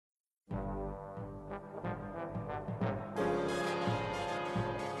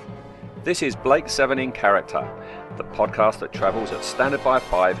This is Blake 7 in Character, the podcast that travels at standard by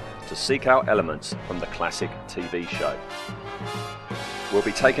 5 to seek out elements from the classic TV show. We'll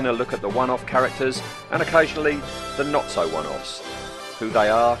be taking a look at the one-off characters and occasionally the not-so one-offs, who they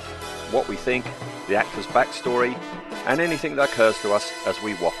are, what we think, the actor's backstory, and anything that occurs to us as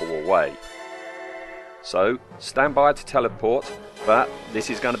we waffle away. So, stand by to teleport, but this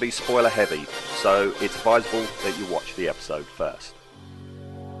is going to be spoiler heavy, so it's advisable that you watch the episode first.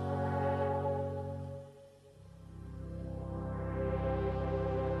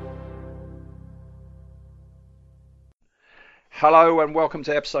 Hello and welcome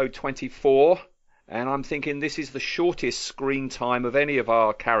to episode 24, and I'm thinking this is the shortest screen time of any of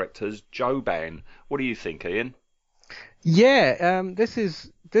our characters, Joban. What do you think, Ian? Yeah, this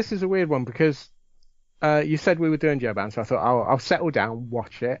is a weird one because you said we were doing Joban, so I thought I'll settle down,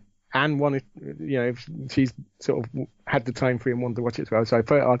 watch it, and wanted, she's sort of had the time free and wanted to watch it as well, so I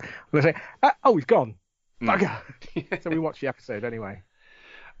put it on and I say, oh, he's gone. Bugger. So we watched the episode anyway.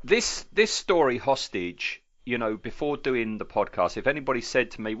 This story, Hostage. Before doing the podcast, if anybody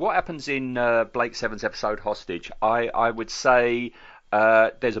said to me, what happens in Blake 7's episode Hostage, I would say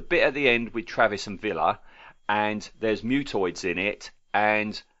there's a bit at the end with Travis and Villa, and there's mutoids in it,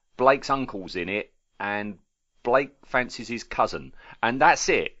 and Blake's uncle's in it, and Blake fancies his cousin. And that's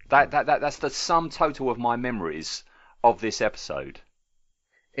it. That's the sum total of my memories of this episode.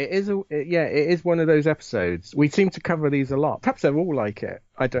 It is one of those episodes. We seem to cover these a lot. Perhaps they're all like it.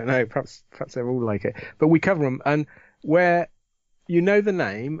 I don't know. Perhaps they're all like it. But we cover them, and where you know the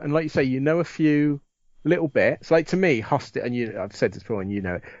name, and like you say, you know a few little bits. Like to me, Hostage, and I've said this before, and you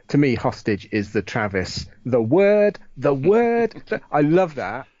know it. To me, Hostage is the Travis. The word. I love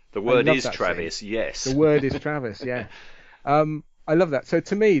that. The word is Travis. Scene. Yes. The word is Travis. Yeah. I love that. So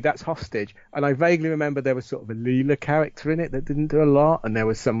to me, that's Hostage. And I vaguely remember there was sort of a Leela character in it that didn't do a lot. And there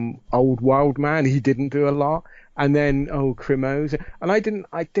was some old wild man, he didn't do a lot. And then, Crimos. And I didn't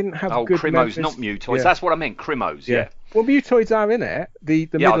have good Crimos, not mutoids. Yeah. That's what I meant, Crimos, yeah. Well, mutoids are in it. The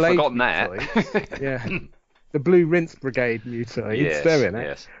middle-aged I've forgotten mutoids. that. Yeah. The Blue Rinse Brigade mutoids, yes, they're in it.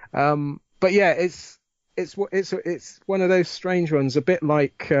 Yes. But yeah, it's one of those strange ones, a bit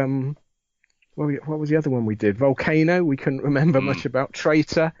like... what was the other one we did? Volcano. We couldn't remember much about.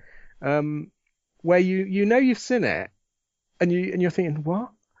 Traitor, where you've seen it, and you're thinking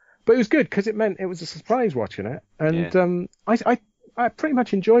what? But it was good because it meant it was a surprise watching it, and I pretty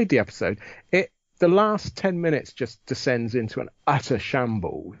much enjoyed the episode. The last 10 minutes just descends into an utter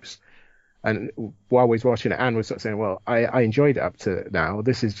shambles, and while we was watching it, Anne was sort of saying, "Well, I enjoyed it up to now.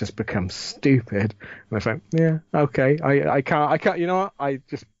 This has just become stupid." And I thought, "Yeah, okay, I can't. You know what? I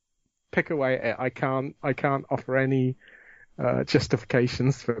just." Pick away at it. I can't offer any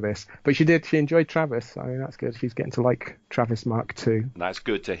justifications for this. But she enjoyed Travis. I mean, that's good. She's getting to like Travis Mark II. That's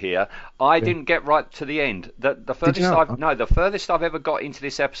good to hear. I didn't get right to the end. The furthest I've ever got into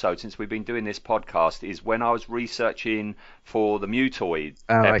this episode since we've been doing this podcast is when I was researching for the mutoid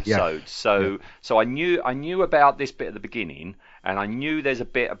episode. Yeah. So I knew about this bit at the beginning, and I knew there's a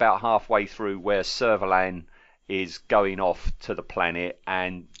bit about halfway through where Servalan is going off to the planet,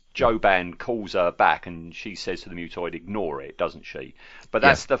 and Joban calls her back, and she says to the mutoid, ignore it, doesn't she? But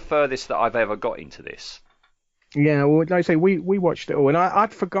that's the furthest that I've ever got into this. Yeah, well, like I say, we watched it all, and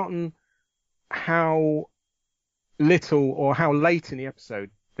I'd forgotten how little or how late in the episode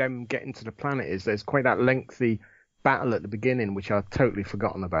them getting to the planet is. There's quite that lengthy battle at the beginning, which I'd totally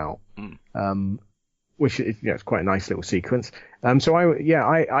forgotten about. Which is, it's quite a nice little sequence. So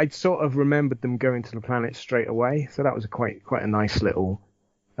I sort of remembered them going to the planet straight away. So that was quite a nice little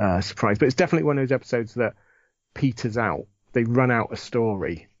surprise. But it's definitely one of those episodes that peters out. They run out of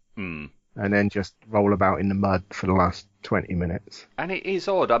story and then just roll about in the mud for the last 20 minutes. And it is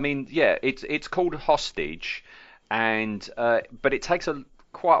odd. I mean, it's called Hostage, and but it takes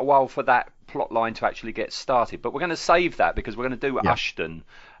quite a while for that plot line to actually get started. But we're going to save that because we're going to do Ashton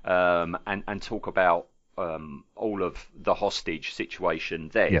and talk about all of the hostage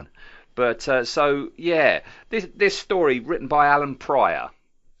situation then. Yeah. But this story written by Alan Pryor.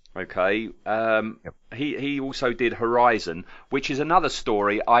 Okay, he also did Horizon, which is another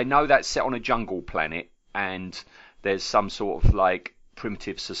story. I know that's set on a jungle planet, and there's some sort of like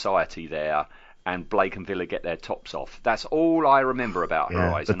primitive society there, and Blake and Villa get their tops off. That's all I remember about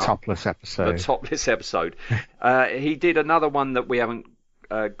Horizon. The topless episode. He did another one that we haven't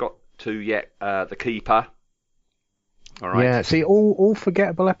got to yet, The Keeper. All right. Yeah, see, all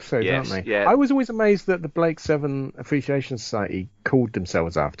forgettable episodes, yes, aren't they? Yeah. I was always amazed that the Blake 7 Appreciation Society called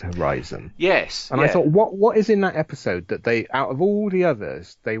themselves after Horizon. Yes. And I thought, what is in that episode that they, out of all the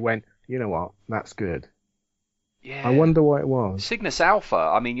others, they went, you know what, that's good. Yeah. I wonder what it was. Cygnus Alpha.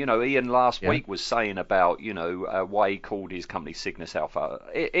 I mean, Ian last Yeah. week was saying about, why he called his company Cygnus Alpha.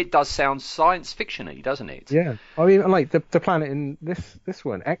 It does sound science fiction-y, doesn't it? Yeah. I mean, like the planet in this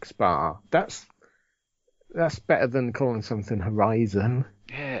one, X-Bar. That's better than calling something Horizon.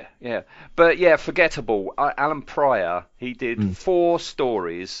 Yeah, yeah. But yeah, forgettable. Alan Pryor, he did 4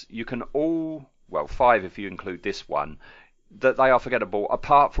 stories. You can well, 5 if you include this one, that they are forgettable,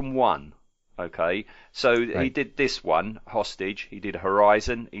 apart from one. Okay, so Right. he did this one, Hostage, he did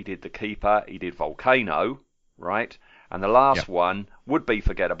Horizon, he did The Keeper, he did Volcano, right? And the last one would be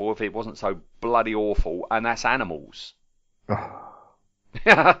forgettable if it wasn't so bloody awful, and that's Animals. Oh,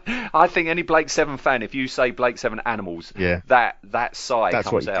 I think any Blake Seven fan, if you say Blake Seven Animals, that sigh that's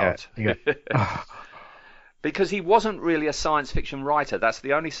comes what you out. get. You go, oh. Because he wasn't really a science fiction writer. That's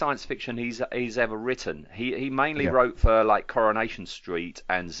the only science fiction he's ever written. He mainly wrote for like Coronation Street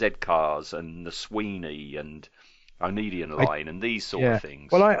and Z Cars and The Sweeney and Onedian Line and these sort of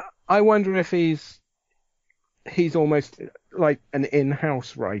things. Well, I wonder if he's almost like an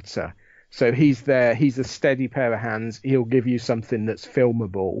in-house writer. So he's there. He's a steady pair of hands. He'll give you something that's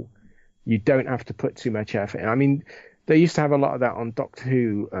filmable. You don't have to put too much effort in. I mean, they used to have a lot of that on Doctor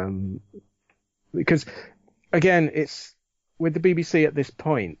Who, because again, it's with the BBC at this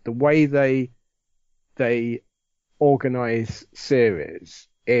point, the way they organize series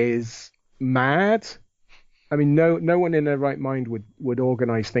is mad. I mean, no one in their right mind would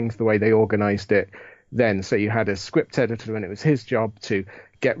organize things the way they organized it then. So you had a script editor, and it was his job to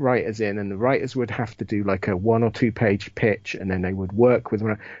get writers in, and the writers would have to do like a 1 or 2 page pitch, and then they would work with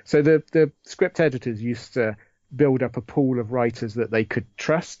one. So the script editors used to build up a pool of writers that they could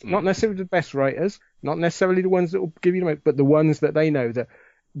trust, not necessarily the best writers, not necessarily the ones that will give you the most, but the ones that they know that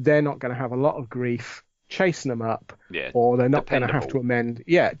they're not going to have a lot of grief chasing them up, or they're not going to have to amend.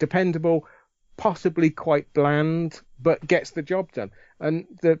 Yeah, dependable, possibly quite bland, but gets the job done. And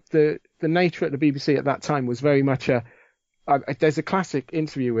the nature at the BBC at that time was very much there's a classic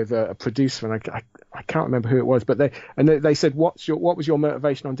interview with a producer, and I can't remember who it was, but they said, what was your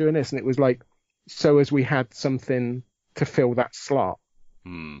motivation on doing this? And it was like, so as we had something to fill that slot.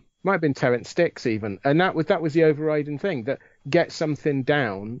 Might have been Terence Sticks even, and that was the overriding thing, that get something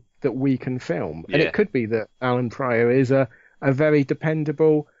down that we can film. And it could be that Alan Pryor is a very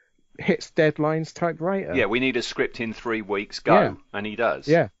dependable, hits deadlines type writer. Yeah, we need a script in 3 weeks, go, and he does.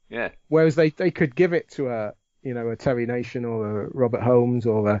 Yeah. Whereas they could give it to a Terry Nation or a Robert Holmes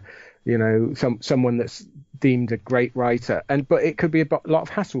or someone that's deemed a great writer, but it could be a lot of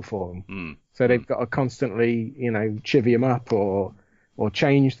hassle for them. So they've got to constantly chivvy him up or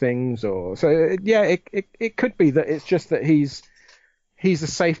change things, it could be that it's just that he's a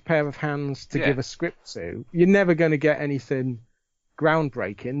safe pair of hands to give a script to. You're never going to get anything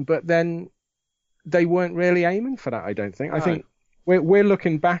groundbreaking, but then they weren't really aiming for that, I don't think. No. I think we're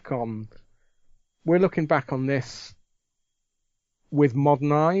looking back on this with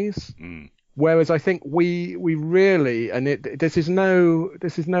modern eyes, whereas I think we really, and this is no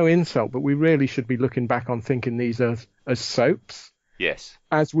insult, but we really should be looking back on thinking these as soaps. Yes.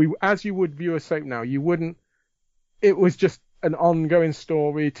 As you would view a soap now, you wouldn't. It was just an ongoing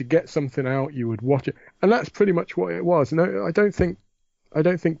story to get something out. You would watch it, and that's pretty much what it was. No, I don't think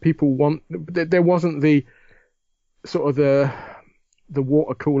people want. There wasn't the sort of the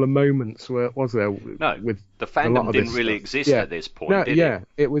water cooler moments where was there? No, with the fandom didn't really exist at this point. Did it?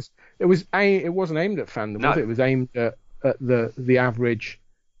 It wasn't aimed at fandom. Was it? It was aimed at the average,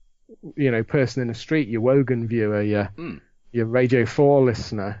 person in the street, your Wogan viewer, your Radio 4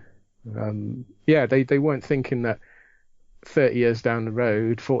 listener. They weren't thinking that 30 years down the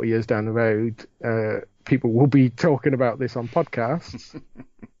road, 40 years down the road, people will be talking about this on podcasts.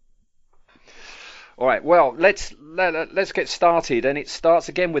 All right, well, let's get started, and it starts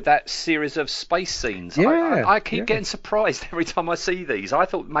again with that series of space scenes. I keep getting surprised every time I see these. I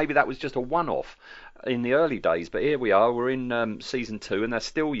thought maybe that was just a one-off in the early days, but here we are. We're in season 2, and they're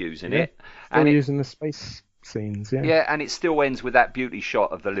still using it. Still using the space scenes, Yeah, and it still ends with that beauty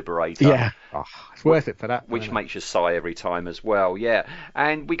shot of the Liberator. Yeah, it's worth it for that. Which makes you sigh every time as well, yeah.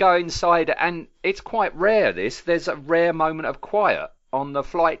 And we go inside, and it's quite rare, There's a rare moment of quiet on the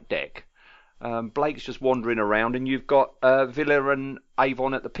flight deck. Blake's just wandering around, and you've got Villa and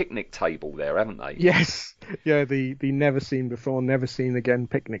Avon at the picnic table there, haven't they? Yes. Yeah, the never seen before, never seen again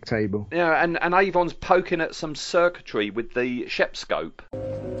picnic table. Yeah, and Avon's poking at some circuitry with the Shepscope.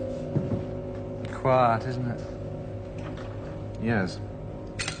 Quiet, isn't it? Yes.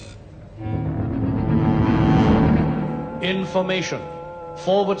 Information.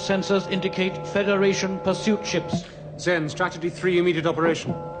 Forward sensors indicate Federation pursuit ships Zen, strategy 3, immediate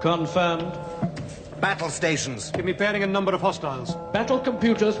operation. Confirmed. Battle stations. Give me bearing and number of hostiles. Battle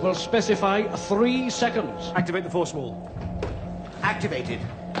computers will specify 3 seconds. Activate the force wall. Activated.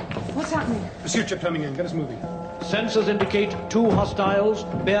 What's happening? Pursuit ship coming in. Get us moving. Sensors indicate 2 hostiles,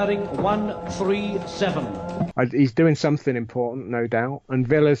 bearing 137. He's doing something important, no doubt, and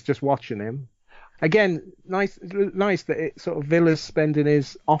Villa's just watching him. Again, nice that it sort of Villa's spending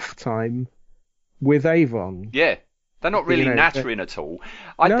his off time with Avon. Yeah. They're not really nattering at all.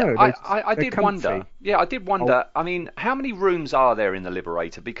 I did wonder. Yeah, I did wonder. I mean, how many rooms are there in the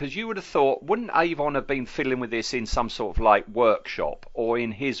Liberator? Because you would have thought, wouldn't Avon have been fiddling with this in some sort of like workshop or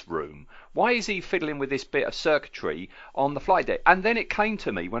in his room? Why is he fiddling with this bit of circuitry on the flight deck? And then it came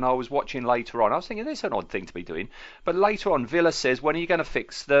to me when I was watching later on. I was thinking, this is an odd thing to be doing. But later on, Villa says, when are you going to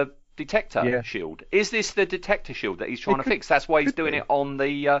fix the detector shield? Is this the detector shield that he's trying to fix? That's why he's doing it on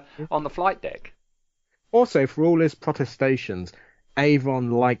the flight deck. Also, for all his protestations,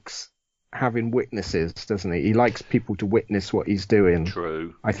 Avon likes having witnesses, doesn't he? He likes people to witness what he's doing.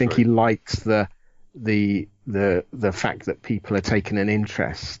 True. I think he likes the fact that people are taking an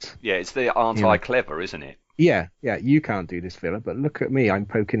interest. Yeah, it's the aren't I clever, isn't it? Yeah. You can't do this, Villa, but look at me. I'm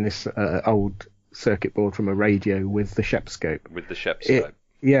poking this old circuit board from a radio with the Shepscope. With the Shepscope.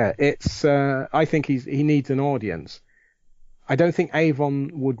 It's. I think he needs an audience. I don't think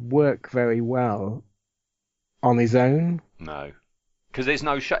Avon would work very well on his own. No, because there's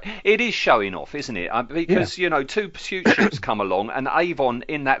no show. It is showing off, isn't it? Because 2 pursuit ships come along, and Avon,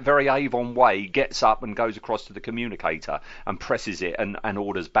 in that very Avon way, gets up and goes across to the communicator and presses it and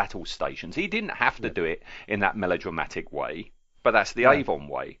orders battle stations. He didn't have to do it in that melodramatic way, but that's the Avon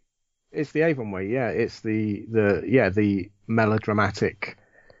way. It's the Avon way, yeah. It's the melodramatic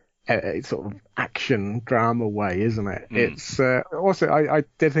sort of action drama way, isn't it? It's also I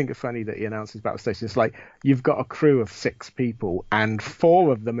did think it funny that he announces battle station. It's like you've got a crew of 6 people and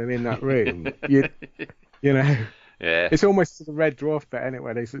 4 of them are in that room. you know. Yeah. It's almost to the Red Dwarf bit,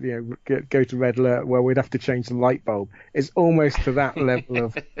 anyway. They said, go to Red Alert where we'd have to change the light bulb. It's almost to that level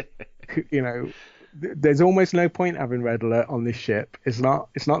of, there's almost no point having Red Alert on this ship. It's not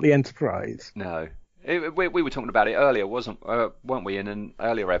the Enterprise. No. We were talking about it earlier, weren't we, in an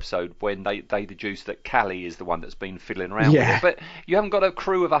earlier episode when they deduced that Callie is the one that's been fiddling around with it. But you haven't got a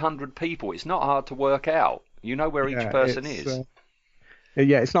crew of 100 people. It's not hard to work out. You know where each person is.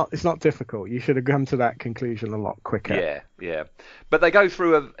 It's not difficult. You should have come to that conclusion a lot quicker. Yeah. But they go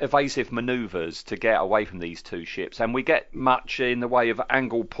through evasive manoeuvres to get away from these 2 ships, and we get much in the way of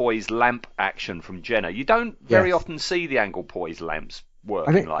angle poised lamp action from Jenna. You don't very often see the angle poised lamps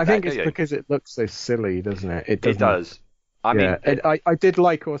working I think it's because it looks so silly, doesn't it? It does. I mean, I did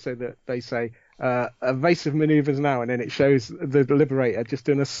like also that they say evasive manoeuvres now, and then it shows the Liberator just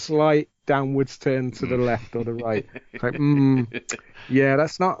doing a slight downwards turn to the left or the right.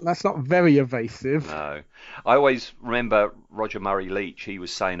 It's like, that's not very evasive. No, I always remember Roger Murray Leach. He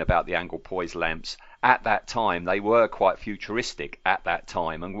was saying about the angle poised lamps. At that time, they were quite futuristic at that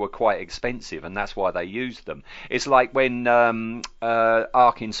time and were quite expensive, and that's why they used them. It's like when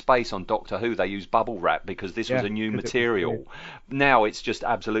Ark in Space on Doctor Who, they used bubble wrap because this was a new material. Now it's just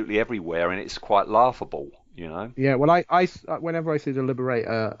absolutely everywhere, and it's quite laughable, Yeah, well, I whenever I see the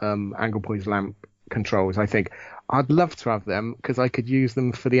Liberator angle poised lamp controls, I think I'd love to have them because I could use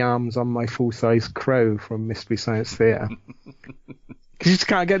them for the arms on my full-size Crow from Mystery Science Theatre. Because you just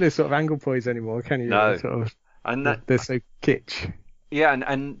can't get this sort of angle poise anymore, can you? No. And they're so kitsch. Yeah,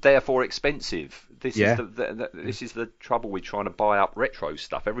 and therefore expensive. This is the trouble with trying to buy up retro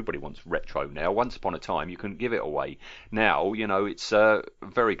stuff. Everybody wants retro now. Once upon a time, you couldn't give it away. Now, it's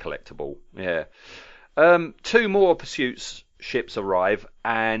very collectible. Yeah. 2 more pursuit ships arrive,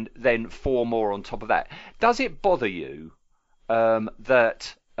 and then 4 more on top of that. Does it bother you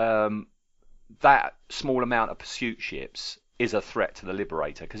that that small amount of pursuit ships is a threat to the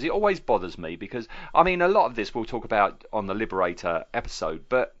Liberator? Because it always bothers me, because I mean, a lot of this we'll talk about on the Liberator episode,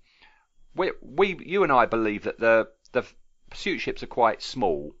 but you and I believe that the pursuit ships are quite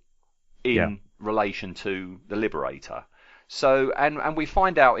small in relation to the Liberator. So and we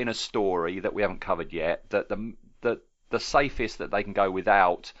find out in a story that we haven't covered yet that the safest that they can go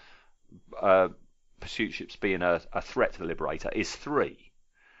without pursuit ships being a threat to the Liberator is 3.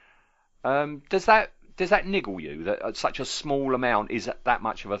 Does that niggle you that such a small amount is that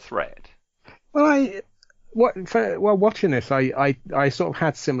much of a threat? Well, watching this, I sort of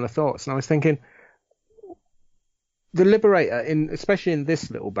had similar thoughts, and I was thinking the Liberator, especially in this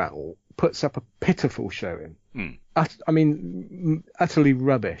little battle, puts up a pitiful showing. I mean, utterly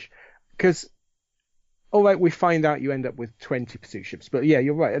rubbish. Because, all right, we find out you end up with 20 pursuit ships, but yeah,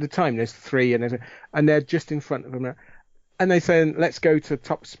 you're right. At the time, there's 3, and they're just in front of them. and they say, let's go to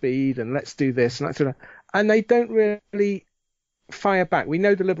top speed and let's do this and that, and they don't really fire back. We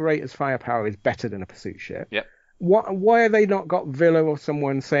know the Liberator's firepower is better than a pursuit ship. Yep. Why have they not got Villa or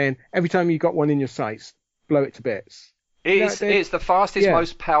someone saying every time you got one in your sights, blow it to bits? It's the fastest,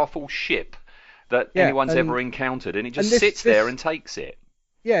 most powerful ship that anyone's ever encountered, and it just sits there and takes it.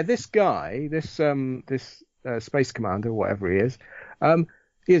 Yeah, this guy, this space commander, whatever he is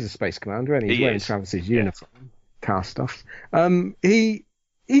a space commander, and he's wearing Travis's uniform, cast offs. He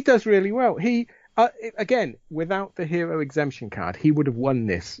does really well. He again, without the hero exemption card, he would have won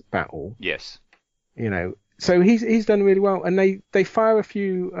this battle. Yes. So he's done really well, and they fire a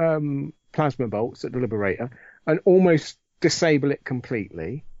few plasma bolts at the Liberator and almost disable it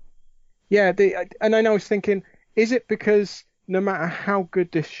completely. Yeah, and I was thinking, is it because no matter how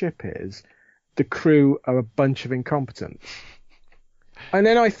good this ship is, the crew are a bunch of incompetents? And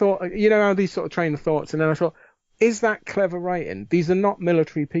then I thought, how these sort of train of thoughts, and then I thought, is that clever writing? These are not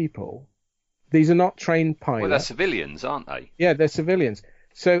military people. These are not trained pilots. Well, they're civilians, aren't they? Yeah, they're civilians.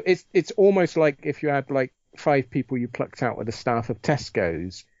 So it's almost like if you had like 5 people you plucked out of the staff of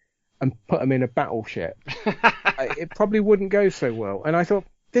Tesco's and put them in a battleship, it probably wouldn't go so well. And I thought,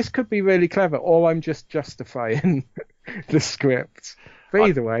 this could be really clever, or I'm just justifying the script. But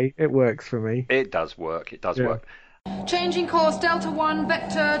either way, it works for me. It does work. It does work. Changing course, Delta 1,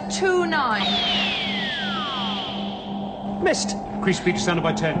 vector 29. Missed. Increase speed to standard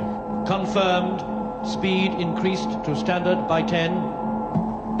by 10. Confirmed. Speed increased to standard by 10.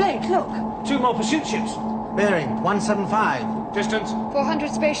 Blake, look. 2 more pursuit ships. Bearing 175. Distance. 400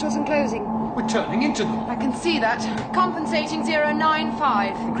 spatials and closing. We're turning into them. I can see that. Compensating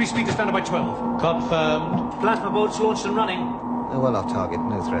 095. Increase speed to standard by 12. Confirmed. Plasma boats launched and running. Well off target,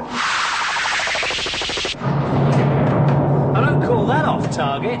 no threat. I don't call that off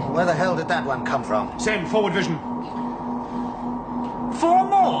target. Where the hell did that one come from? Send forward vision. 4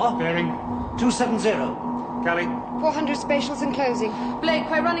 more? Bearing. 270. Galley. 400 spatials and closing. Blake,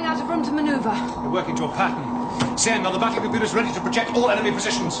 we're running out of room to maneuver. We're working to a pattern. Send, are the battle computers ready to project all enemy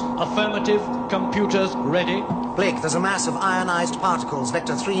positions? Affirmative. Computers ready. Blake, there's a mass of ionized particles,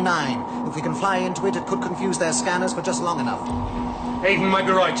 vector 39. If we can fly into it, it could confuse their scanners for just long enough. Avon might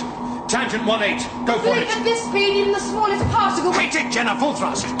be right. Tangent 18. Go for Blake, it. at this speed, even the smallest particle... Wait it, Jenna, full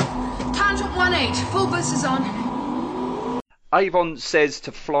thrust. Tangent 18. Full boosters on. Avon says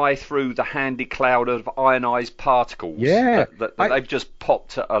to fly through the handy cloud of ionised particles that they've just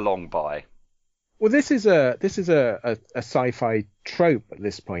popped along by. Well, this is a sci-fi trope at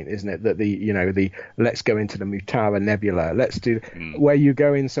this point, isn't it? That the let's go into the Mutara Nebula, let's do where you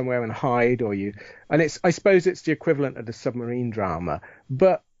go in somewhere and hide, and I suppose it's the equivalent of the submarine drama.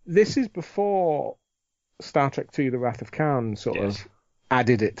 But this is before Star Trek II: The Wrath of Khan sort of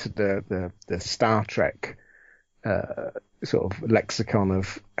added it to the Star Trek sort of lexicon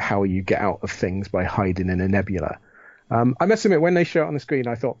of how you get out of things by hiding in a nebula. I must admit, when they show it on the screen,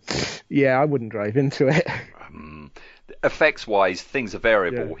 I thought, yeah, I wouldn't drive into it. Effects-wise, things are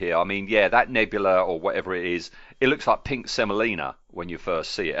variable here. I mean, that nebula or whatever it is, it looks like pink semolina when you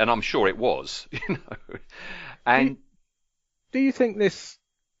first see it, and I'm sure it was. And do you think this?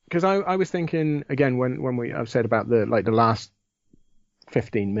 Because I was thinking again when I've said about the last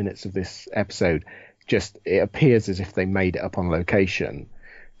 15 minutes of this episode, just it appears as if they made it up on location.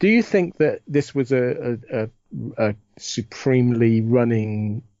 Do you think that this was a supremely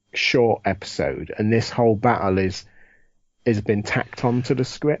running short episode, and this whole battle has been tacked onto the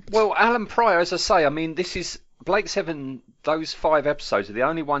script? Well, Alan Pryor, as I say, I mean, this is Blake Seven. Those 5 episodes are the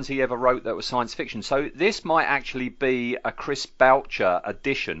only ones he ever wrote that were science fiction. So this might actually be a Chris Boucher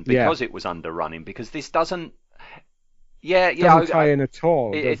edition because it was underrunning. Because this doesn't. Doesn't tie in at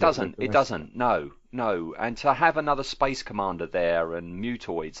all. It doesn't. It doesn't. No. And to have another space commander there and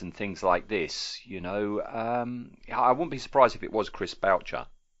mutoids and things like this, I wouldn't be surprised if it was Chris Boucher.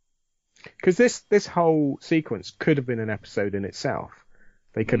 Because this whole sequence could have been an episode in itself.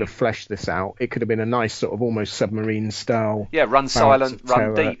 They could have fleshed this out. It could have been a nice sort of almost submarine style. Yeah, run silent,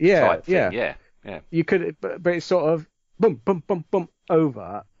 run deep type thing. Yeah. You could, but it's sort of boom, boom, boom, boom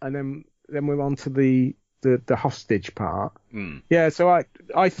over, and then we're on to the hostage part. Yeah, so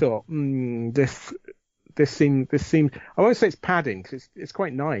I thought this seemed I won't say it's padding because it's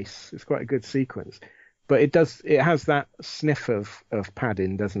quite nice. It's quite a good sequence, but it has that sniff of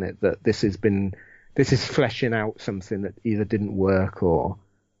padding, doesn't it? That this is fleshing out something that either didn't work or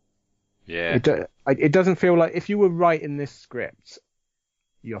it doesn't feel like if you were writing this script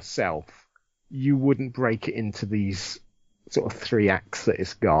yourself, you wouldn't break it into these sort of 3 acts that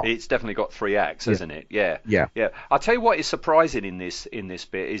it's got. It's definitely got 3 acts, hasn't it? Yeah. Yeah. I'll tell you what is surprising in this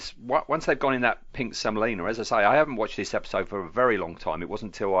bit is once they've gone in that pink semolina. As I say, I haven't watched this episode for a very long time. It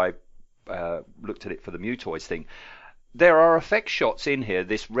wasn't until I looked at it for the Mutoids thing. There are effect shots in here,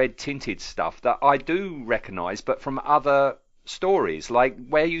 this red tinted stuff that I do recognise, but from other stories, like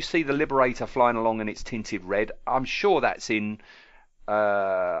where you see the Liberator flying along and it's tinted red. I'm sure that's in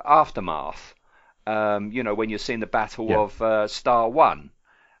Aftermath. When you're seeing the Battle of Star One,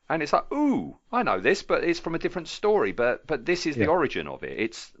 and it's like, ooh, I know this, but it's from a different story. But this is the origin of it.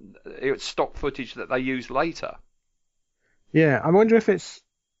 It's stock footage that they used later. Yeah, I wonder if it's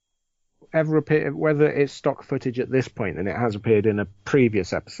ever appeared, whether it's stock footage at this point and it has appeared in a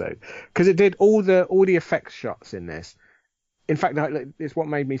previous episode, because it did all the effects shots in this. In fact, it's what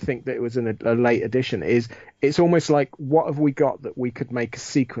made me think that it was in a late edition. It's almost like, what have we got that we could make a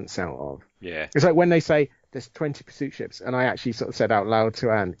sequence out of? Yeah. It's like when they say there's 20 pursuit ships, and I actually sort of said out loud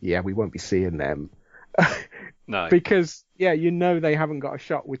to Anne, yeah, we won't be seeing them. No. Because, they haven't got a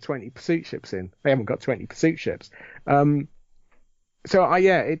shot with 20 pursuit ships in. They haven't got 20 pursuit ships.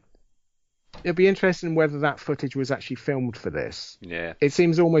 It'll be interesting whether that footage was actually filmed for this. Yeah. It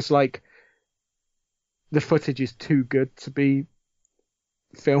seems almost like the footage is too good to be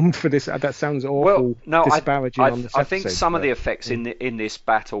filmed for this. That sounds awful. Well, no, disparaging on this I think episode, some of the effects in this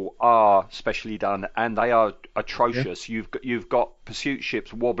battle are specially done, and they are atrocious. Yeah. You've got pursuit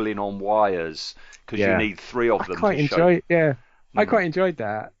ships wobbling on wires because you need 3 of them. I quite enjoyed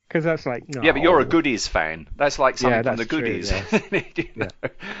that. Because that's like, no. Yeah, but you're a Goodies fan. That's like something from the Goodies. True,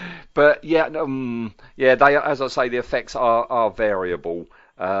 But they, as I say, the effects are variable.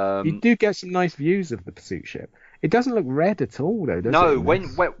 You do get some nice views of the pursuit ship. It doesn't look red at all, though, does it? No,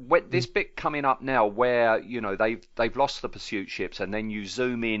 when this bit coming up now, where they've lost the pursuit ships, and then you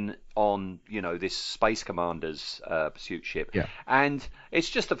zoom in on this Space Commander's pursuit ship, and it's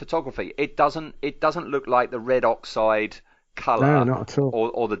just the photography. It doesn't look like the red oxide colour, no, not at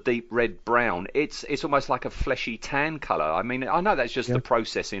all. Or the deep red brown. It's almost like a fleshy tan colour. I mean, I know that's just the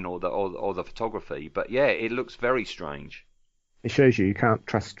processing or the photography, but it looks very strange. It shows you can't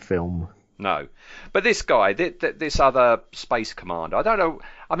trust film. No, but this guy, this other Space Commander, I don't know.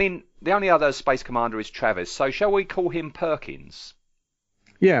 I mean, the only other Space Commander is Travis. So shall we call him Perkins?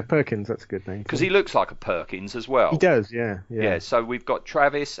 Yeah, Perkins, that's a good name. Because he looks like a Perkins as well. He does, yeah. So we've got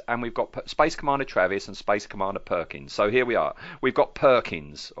Travis, and we've got Space Commander Travis and Space Commander Perkins. So here we are. We've got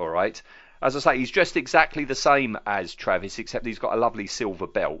Perkins, all right. As I say, he's dressed exactly the same as Travis, except he's got a lovely silver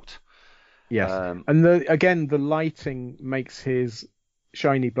belt. Yes, and the lighting makes his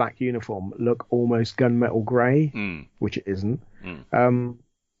shiny black uniform look almost gunmetal grey, which it isn't.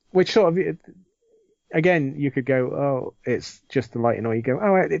 Which sort of... Again, you could go, oh, it's just the lighting, or you go,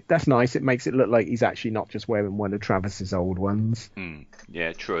 oh, that's nice. It makes it look like he's actually not just wearing one of Travis's old ones.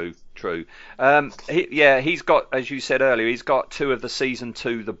 Yeah, true. He's got, as you said earlier, he's got 2 of the season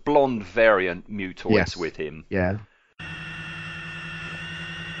 2, the blonde variant Mutoids with him. Yeah.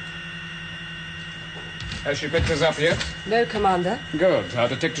 Has she picked us up yet? No, Commander. Good. Our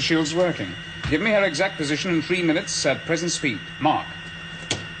detector shield's working. Give me her exact position in 3 minutes at present speed. Mark.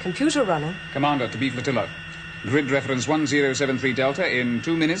 Computer running. Commander to B Flotilla. Grid reference 1073 Delta in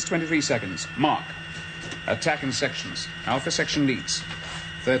 2 minutes 23 seconds. Mark. Attack in sections. Alpha section leads.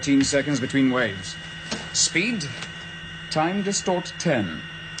 13 seconds between waves. Speed. Time distort 10.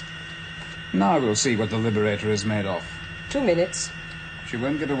 Now we'll see what the Liberator is made of. 2 minutes. She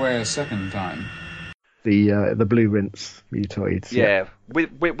won't get away a second time. The blue rinse mutoids. Yeah,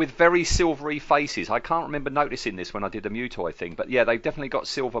 with very silvery faces. I can't remember noticing this when I did the mutoid thing, but they've definitely got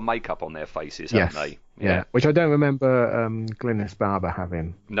silver makeup on their faces, haven't they? Yeah, which I don't remember Glynis Barber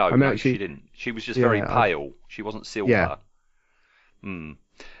having. No, she didn't. She was just very pale. She wasn't silver. Yeah.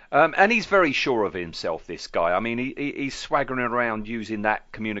 And he's very sure of himself, this guy. I mean, he's swaggering around using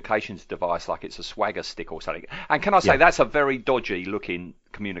that communications device like it's a swagger stick or something. And can I say, that's a very dodgy-looking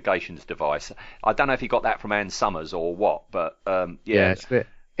communications device. I don't know if he got that from Ann Summers or what, but it's a bit...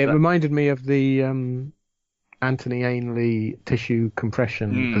 It reminded me of the Anthony Ainley tissue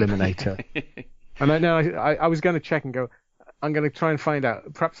compression eliminator. And I was going to check and go, I'm going to try and find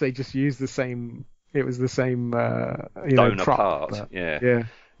out. Perhaps they just used the same... It was the same, donor prop, part. But,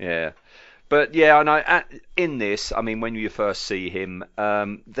 Yeah. But I know in this, I mean, when you first see him,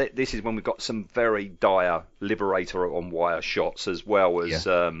 this is when we've got some very dire Liberator on wire shots as well as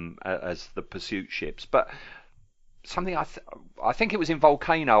the pursuit ships. But something I think it was in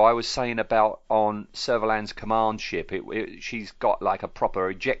Volcano I was saying about on Servalan's command ship. She's got like a proper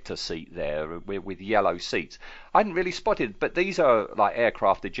ejector seat there with yellow seats. I hadn't really spotted, but these are like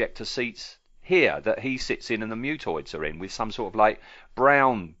aircraft ejector seats here that he sits in and the mutoids are in, with some sort of like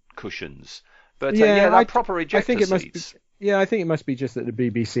brown cushions. But they're proper ejector seats. I think it must be just that the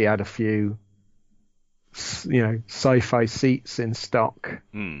BBC had a few, sci-fi seats in stock.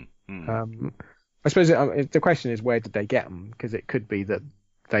 I suppose the question is, where did they get them? Because it could be that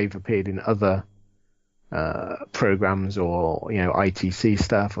they've appeared in other programs or ITC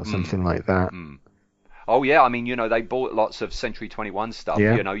stuff or something like that. Oh yeah, I mean, they bought lots of Century 21 stuff.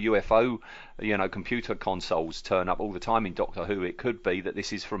 Yeah. UFO, computer consoles turn up all the time in Doctor Who. It could be that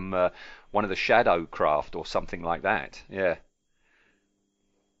this is from one of the Shadow craft or something like that. Yeah.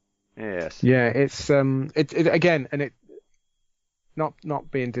 Yes. Yeah, it's it again, and it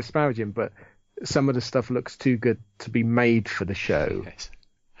not being disparaging, but some of the stuff looks too good to be made for the show. Yes.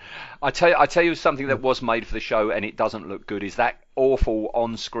 I tell you something that was made for the show and it doesn't look good is that awful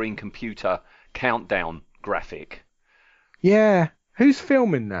on-screen computer countdown graphic. Yeah, who's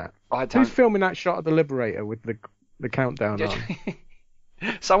filming that? Who's filming that shot of the Liberator with the countdown on?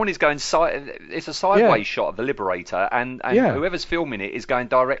 Someone is going it's a sideways shot of the Liberator, and whoever's filming it is going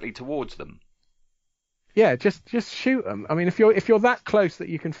directly towards them. Yeah, just shoot them. I mean, if you're that close that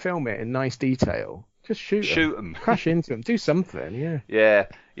you can film it in nice detail, just shoot them. Crash into them. Do something. Yeah.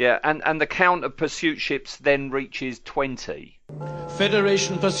 Yeah. And the count of pursuit ships then reaches 20.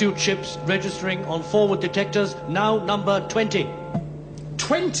 Federation pursuit ships registering on forward detectors, now number 20.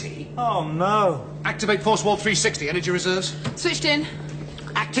 20? Oh, no. Activate force wall 360. Energy reserves. Switched in.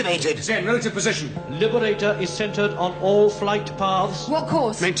 Activated. Zen, relative position. Liberator is centered on all flight paths. What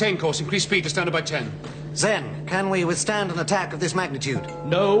course? Maintain course. Increase speed to standard by 10. Zen, can we withstand an attack of this magnitude?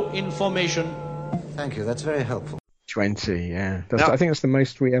 No information. Thank you, that's very helpful. 20, yeah. I think that's the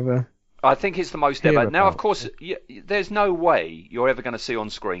most we ever... I think it's the most ever. Now, of course, there's no way you're ever going to see on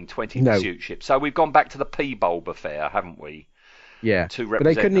screen 20 pursuit ships. So we've gone back to the P-bulb affair, haven't we? Yeah, but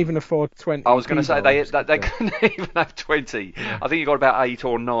they couldn't even afford 20. I was going to say they couldn't even have 20. Yeah. I think you got about 8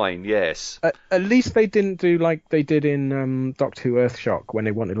 or 9, yes. At least they didn't do like they did in Doctor Who Earthshock when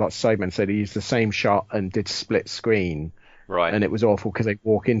they wanted lots of Cybermen, so they used the same shot and did split screen. Right. And it was awful because they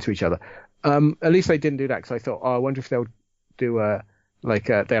walk into each other. At least they didn't do that, because I thought, I wonder if they'll do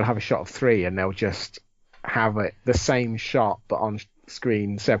they'll have a shot of 3 and they'll just have the same shot but on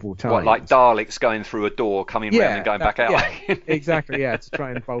screen several times. What, like Daleks going through a door, coming round and going back out? Yeah, exactly. Yeah, to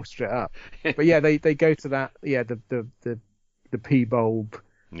try and bolster it up. But yeah, they go to that. Yeah, the P-bulb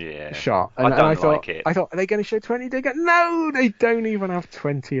shot. And I thought, like it. I thought, are they going to show 20? They go, no, they don't even have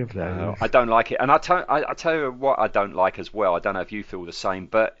 20 of those. No, I don't like it. And I tell you what I don't like as well. I don't know if you feel the same,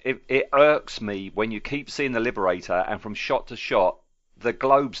 but it irks me when you keep seeing the Liberator and from shot to shot, the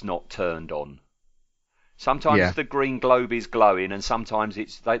globe's not turned on. Sometimes the green globe is glowing, and sometimes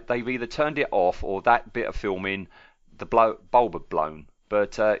they've either turned it off or that bit of filming, the bulb had blown.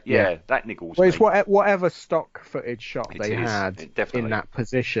 But that niggles me. It's whatever stock footage shot they had in that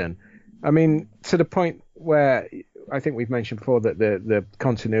position. I mean, to the point where I think we've mentioned before that the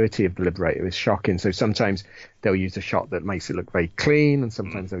continuity of the Liberator is shocking. So sometimes they'll use a shot that makes it look very clean, and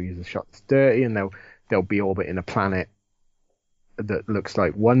sometimes they'll use a shot that's dirty, and they'll be orbiting a planet that looks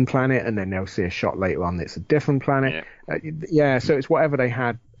like one planet, and then they'll see a shot later on that's a different planet. So it's whatever they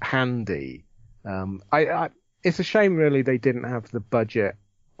had handy. It's a shame really they didn't have the budget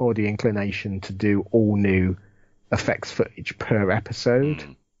or the inclination to do all new effects footage per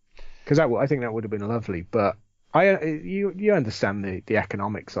episode, because I think that would have been lovely. But you understand the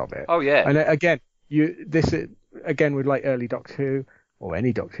economics of it. Oh yeah. And again, this is again with like early Doctor Who or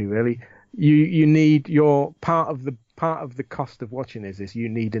any Doctor Who really, you need your part of the cost of watching is you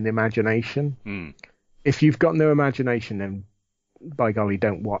need an imagination. If you've got no imagination, then by golly,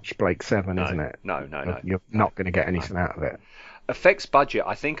 don't watch Blake 7, isn't it? No. You're not going to get anything out of it. Effects budget,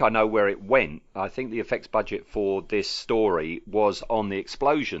 I think I know where it went. I think the effects budget for this story was on the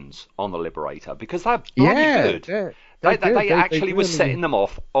explosions on the Liberator, because they're bloody good. They actually were setting them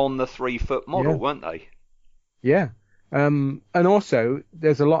off on the 3-foot model, weren't they? Yeah. And also,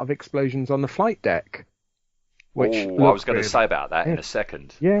 there's a lot of explosions on the flight deck. Which I was going to say about that in a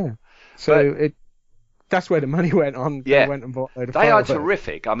second. Yeah. So that's where the money went on. Yeah. They went and bought a load of They are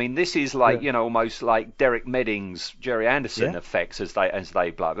terrific. I mean, this is like, almost like Derek Medding's Jerry Anderson effects as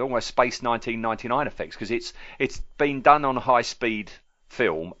they blow. They're almost Space 1999 effects, because it's been done on high speed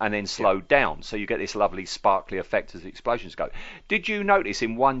film and then slowed down, so you get this lovely sparkly effect as the explosions go. Did you notice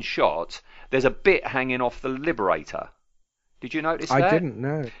in one shot there's a bit hanging off the Liberator? Did you notice that? I didn't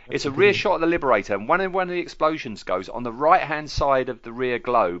know. It's a rear shot of the Liberator, and when one of the explosions goes, on the right-hand side of the rear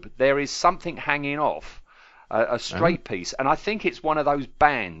globe, there is something hanging off. a straight piece, and I think it's one of those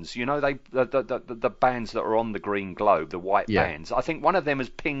bands. You know, the bands that are on the green globe, the white bands. I think one of them has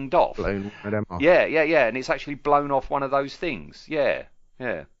pinged off. Blown one of them off. Yeah, and it's actually blown off one of those things. Yeah.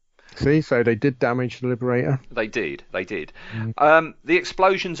 See, so they did damage the Liberator. They did. The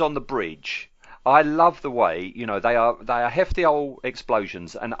explosions on the bridge. I love the way, you know, they are hefty old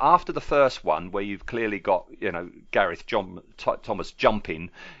explosions, and after the first one, where you've clearly got, you know, Thomas jumping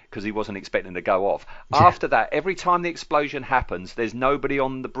because he wasn't expecting to go off. Yeah. After that, every time the explosion happens, there's nobody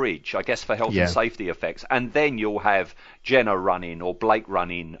on the bridge, I guess for health and safety effects, and then you'll have Jenna running or Blake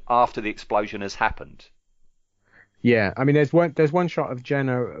running after the explosion has happened. Yeah, I mean, there's one shot of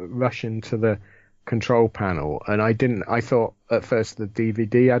Jenna rushing to the control panel, and I thought at first the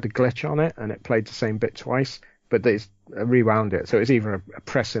DVD had a glitch on it and it played the same bit twice, but it's rewound it, so it's even a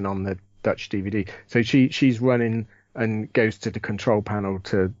pressing on the Dutch DVD. So she's running and goes to the control panel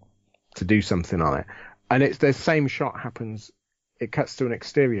to do something on it, and it's the same shot happens. It cuts to an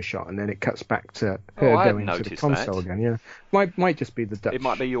exterior shot, and then it cuts back to her going to the console again. Yeah, might just be the Dutch. It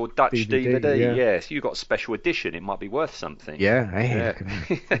might be your Dutch DVD. Yes, you got special edition. It might be worth something. Yeah.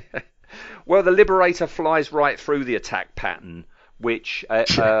 Well, the Liberator flies right through the attack pattern, which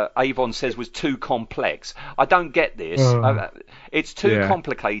Avon says was too complex. I don't get this. It's too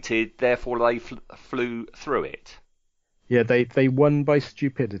complicated, therefore they flew through it. Yeah, they won by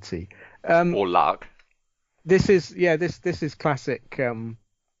stupidity. Or luck. This is classic.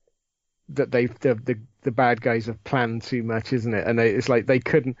 That the bad guys have planned too much, isn't it? And it's like they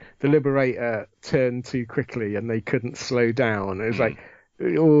couldn't. The Liberator turned too quickly, and they couldn't slow down. It was like,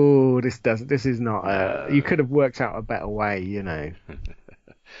 oh, this is not. You could have worked out a better way, you know.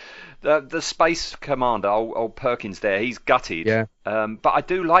 The space commander, old Perkins there, he's gutted. Yeah. But I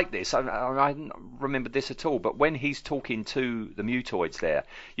do like this. I hadn't remembered this at all. But when he's talking to the mutoids there,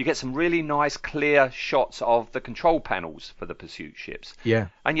 you get some really nice, clear shots of the control panels for the pursuit ships. Yeah.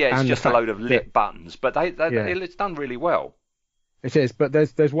 And it's just a load of lit buttons, but it's done really well. It is, but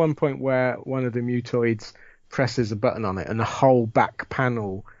there's one point where one of the mutoids presses a button on it, and the whole back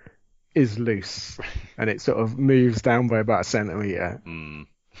panel is loose, and it sort of moves down by about a centimetre.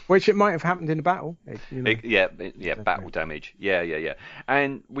 Which it might have happened in a battle. You know. Battle damage. Yeah.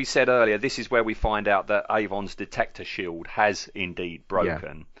 And we said earlier, this is where we find out that Avon's detector shield has indeed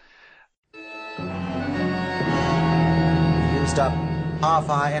broken. Yeah. Used up half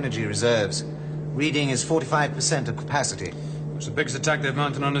our energy reserves. Reading is 45% of capacity. It's the biggest attack they've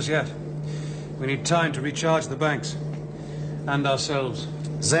mounted on us yet. We need time to recharge the banks. And ourselves.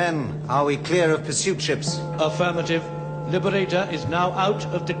 Zen, are we clear of pursuit ships? Affirmative. Liberator is now out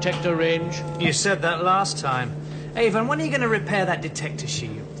of detector range. You said that last time. Avon, when are you going to repair that detector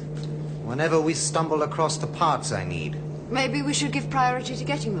shield? Whenever we stumble across the parts I need. Maybe we should give priority to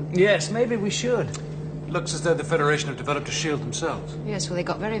getting them. Yes, maybe we should. Looks as though the Federation have developed a shield themselves. Yes, well, they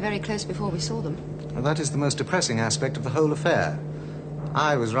got very, very close before we saw them. Well, that is the most depressing aspect of the whole affair.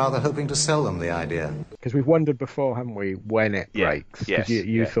 I was rather hoping to sell them the idea. Because we've wondered before, haven't we, when it breaks? Because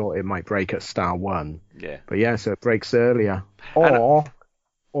you thought it might break at star 1. Yeah. But so it breaks earlier. Or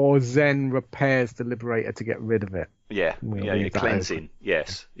Zen repairs the Liberator to get rid of it. Yeah, cleansing.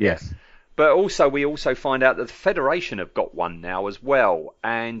 Yes. But we also find out that the Federation have got one now as well.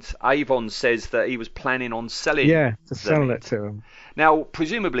 And Avon says that he was planning on selling to sell it to him. Now,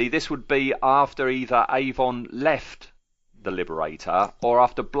 presumably, this would be after either Avon left the Liberator or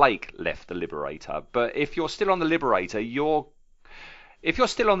after Blake left the Liberator. But if you're still on the Liberator, you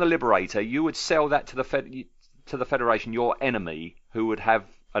would sell that to the Federation, your enemy, who would have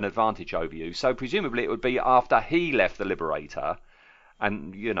an advantage over you. So presumably it would be after he left the Liberator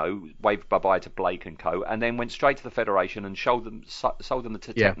and, you know, waved bye-bye to Blake and co, and then went straight to the Federation and sold them the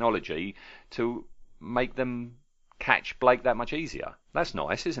technology to make them catch Blake that much easier. That's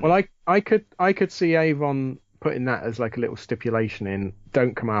nice, isn't it? Well, I could see Avon putting that as like a little stipulation in,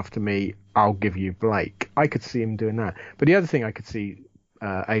 don't come after me, I'll give you Blake. I could see him doing that. But the other thing I could see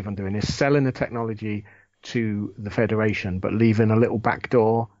Avon doing is selling the technology to the Federation, but leaving a little back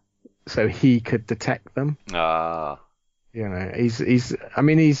door so he could detect them. You know, he's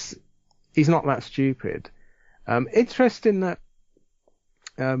not that stupid. Interesting that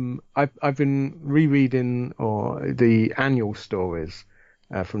I've been rereading the annual stories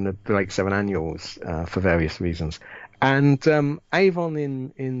from the Blake 7 annuals for various reasons, and Avon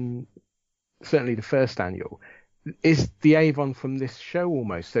in certainly the first annual is the Avon from this show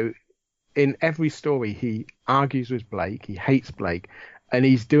almost. So in every story he argues with Blake, he hates Blake, and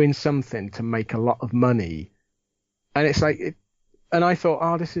he's doing something to make a lot of money, and it's like and I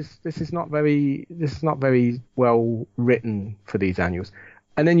thought, this is not very well written for these annuals.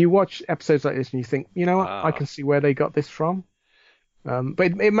 And then you watch episodes like this and you think, you know what, I can see where they got this from. But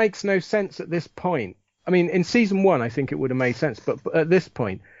it makes no sense at this point. I mean, in season 1, I think it would have made sense. But at this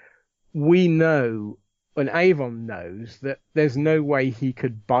point, we know, and Avon knows, that there's no way he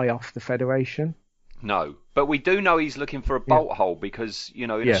could buy off the Federation. No. But we do know he's looking for a bolt hole because, you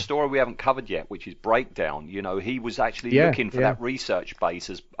know, in a story we haven't covered yet, which is Breakdown, you know, he was actually looking for that research base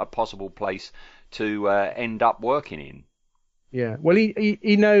as a possible place to end up working in. Yeah. Well,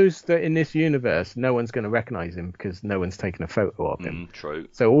 he knows that in this universe, no one's going to recognize him because no one's taken a photo of him. True.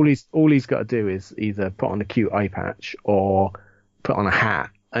 So all he's got to do is either put on a cute eye patch or put on a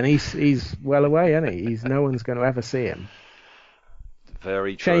hat, and he's well away, isn't he? No one's going to ever see him.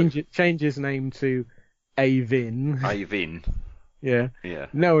 Very true. Change his name to Avin. Avin. Yeah.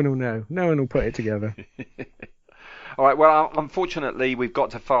 No one will know. No one will put it together. All right. Well, unfortunately, we've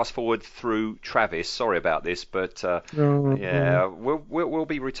got to fast forward through Travis. Sorry about this, but we'll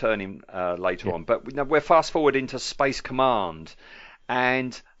be returning later on. But we're fast forward into Space Command,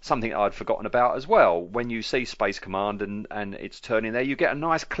 and something I'd forgotten about as well. When you see Space Command and it's turning there, you get a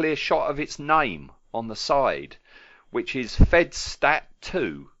nice clear shot of its name on the side, which is FedStat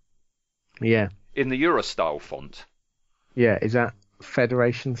 2. Yeah. In the Eurostyle font. Yeah. Is that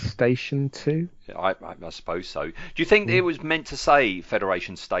Federation Station 2? I suppose so. Do you think it was meant to say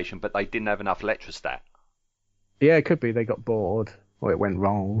Federation Station, but they didn't have enough electrostat? Yeah, it could be. They got bored, or it went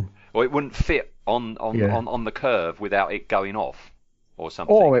wrong, or it wouldn't fit on the curve without it going off, or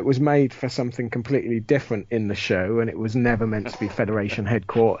something. Or it was made for something completely different in the show, and it was never meant to be Federation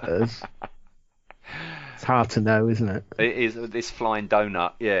headquarters. It's hard to know, isn't it? It is this flying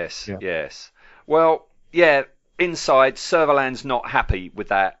donut. Yes. Well, yeah. Inside, Serverland's not happy with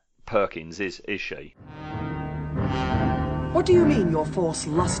that Perkins, is she? What do you mean your force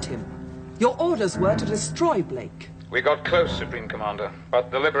lost him? Your orders were to destroy Blake. We got close, Supreme Commander, but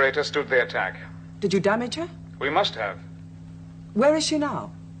the Liberator stood the attack. Did you damage her? We must have. Where is she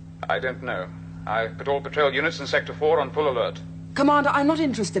now? I don't know. I put all patrol units in Sector 4 on full alert. Commander, I'm not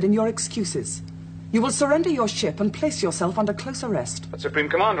interested in your excuses. You will surrender your ship and place yourself under close arrest. But, Supreme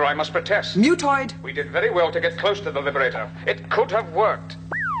Commander, I must protest. Mutoid! We did very well to get close to the Liberator. It could have worked.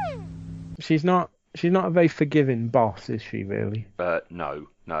 She's not a very forgiving boss, is she, really? No.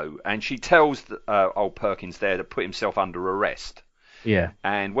 And she tells old Perkins there to put himself under arrest. Yeah.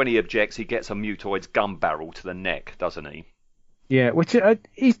 And when he objects, he gets a Mutoid's gun barrel to the neck, doesn't he? Yeah, which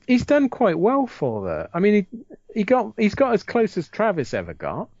he's done quite well for her. I mean, he's got as close as Travis ever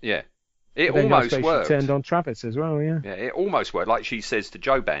got. Yeah. It almost worked. She turned on Travis as well, yeah. Yeah, it almost worked. Like she says to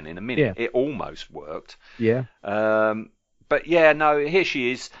Joban in a minute, it almost worked. Yeah. But yeah, no, here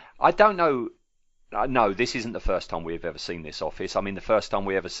she is. I don't know. No, this isn't the first time we've ever seen this office. I mean, the first time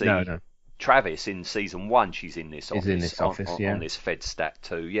we ever see Travis in season 1, she's in this office. In this office, on this FedStat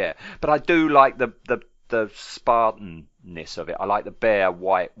 2, yeah. But I do like the Spartan-ness of it. I like the bare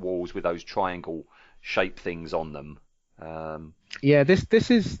white walls with those triangle-shaped things on them. Yeah, this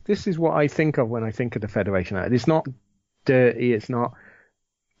is what I think of when I think of the Federation. It's not dirty. It's not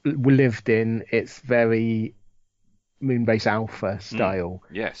lived in. It's very Moonbase Alpha style.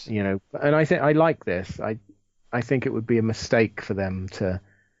 Yes. You know, and I think I like this. I think it would be a mistake for them to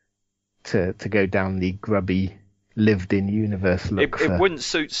go down the grubby lived-in universe look. It wouldn't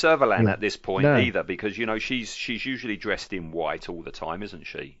suit Serverland at this point either, because you know she's usually dressed in white all the time, isn't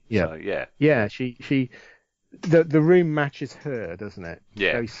she? Yeah. So, yeah. Yeah. She. The room matches her, doesn't it?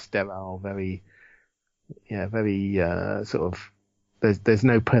 Yeah. Very sterile, very sort of. There's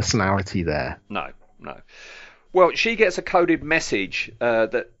no personality there. No. Well, she gets a coded message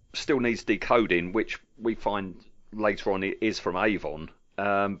that still needs decoding, which we find later on is from Avon.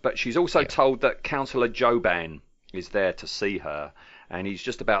 But she's also told that Councillor Joban is there to see her, and he's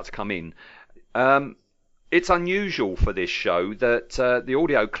just about to come in. It's unusual for this show that the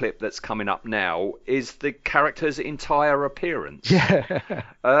audio clip that's coming up now is the character's entire appearance. Yeah.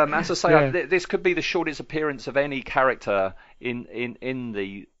 As I say, this could be the shortest appearance of any character in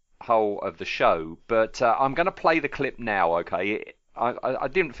the whole of the show. But I'm going to play the clip now, okay? I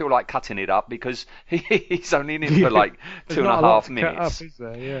didn't feel like cutting it up because he's only in it for like 2.5 minutes. Cut up, is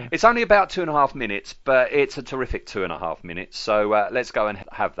there? Yeah. It's only about 2.5 minutes, but it's a terrific 2.5 minutes. So let's go and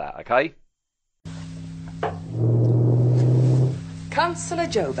have that, okay? Councillor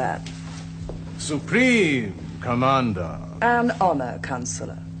Joban. Supreme Commander. An honour,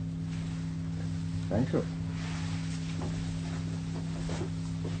 Councillor. Thank you.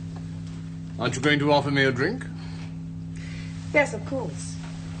 Aren't you going to offer me a drink? Yes, of course.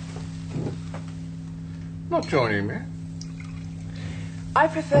 Not joining me? I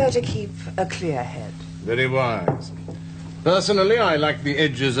prefer to keep a clear head. Very wise. Personally, I like the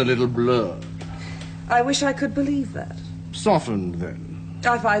edges a little blurred. I wish I could believe that. Softened, then.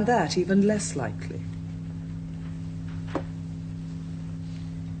 I find that even less likely.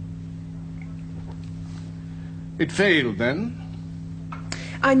 It failed, then?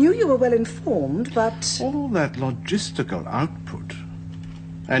 I knew you were well informed, but... All that logistical output.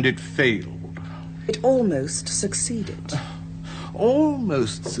 And it failed. It almost succeeded.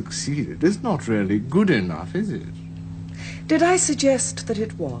 Almost succeeded is not really good enough, is it? Did I suggest that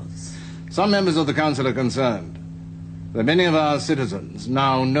it was? Some members of the Council are concerned that many of our citizens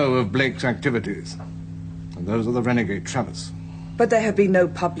now know of Blake's activities, and those of the renegade Travis. But there have been no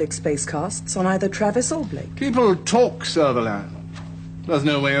public space casts on either Travis or Blake. People talk Serverland. There's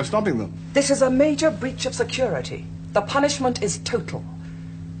no way of stopping them. This is a major breach of security. The punishment is total.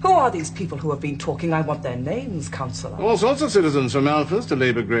 Who are these people who have been talking? I want their names, Councillor. All sorts of citizens, from alphas to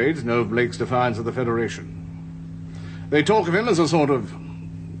labor grades, know of Blake's defiance of the Federation. They talk of him as a sort of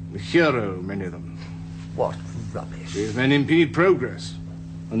hero, many of them. What rubbish. These men impede progress.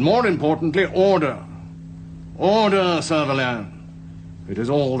 And more importantly, order. Order, Serverland. It is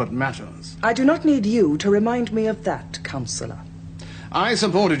all that matters. I do not need you to remind me of that, Councillor. I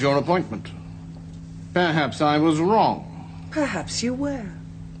supported your appointment. Perhaps I was wrong. Perhaps you were.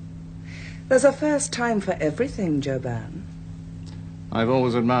 There's a first time for everything, Joban. I've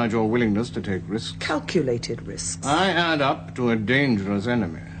always admired your willingness to take risks. Calculated risks. I add up to a dangerous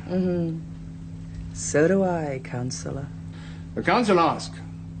enemy. So do I, Councillor. The Council asked,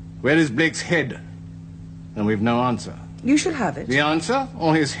 where is Blake's head? And we've no answer. You should have it. The answer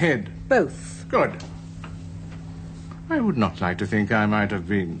or his head? Both. Good. I would not like to think I might have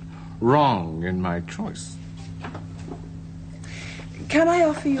been wrong in my choice. Can I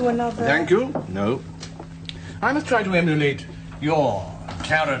offer you another... Thank you. No. I must try to emulate your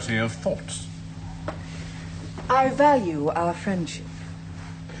clarity of thoughts. I value our friendship.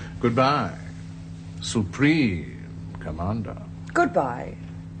 Goodbye, Supreme Commander. Goodbye,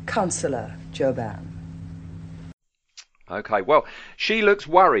 Councillor Joban. Okay, well, she looks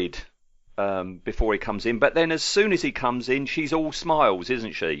worried before he comes in, but then as soon as he comes in, she's all smiles,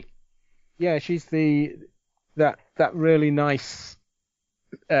 isn't she? Yeah, she's that really nice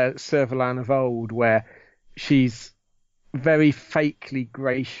Servalan of old, where she's very fakely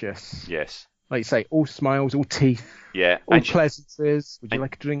gracious. Yes. Like you say, all smiles, all teeth. Yeah. All pleasantries. Would you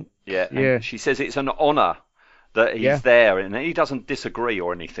like a drink? Yeah. Yeah. And she says it's an honour that he's there, and he doesn't disagree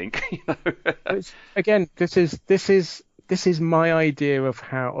or anything. You know? Again, this is my idea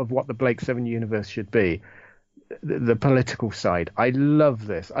of what the Blake 7 universe should be. The political side. I love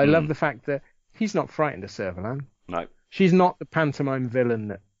this. I love the fact that he's not frightened of Servalan. No. She's not the pantomime villain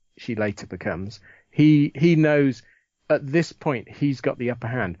that she later becomes. He knows at this point he's got the upper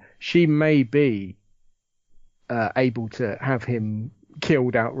hand. She may be able to have him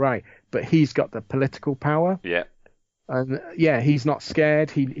killed outright, but he's got the political power. Yeah. And he's not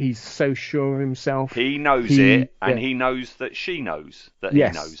scared. He's so sure of himself. He knows it, and he knows that she knows that he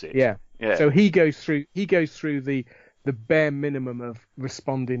knows it. Yeah. So he goes through the bare minimum of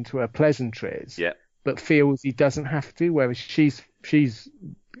responding to her pleasantries. Yeah. But feels he doesn't have to. Whereas she's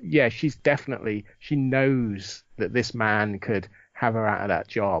definitely, she knows that this man could have her out of that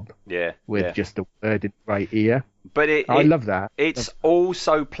job. Yeah. With just the word in the right ear. But I love that. It's all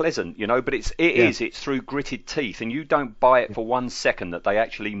so pleasant, you know. But it's through gritted teeth, and you don't buy it for 1 second that they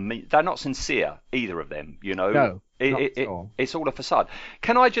actually mean. They're not sincere, either of them, you know. No, not at all. It's all a facade.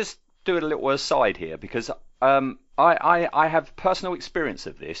 Can I just do a little aside here, because I have personal experience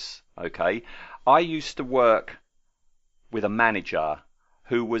of this. Okay, I used to work with a manager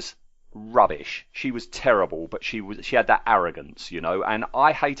who was rubbish. She was terrible, but she had that arrogance, you know, and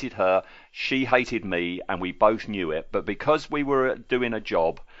I hated her, she hated me, and we both knew it. But because we were doing a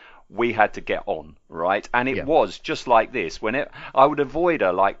job, we had to get on, right? And it was just like this. I would avoid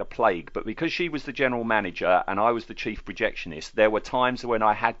her like the plague, but because she was the general manager and I was the chief projectionist, there were times when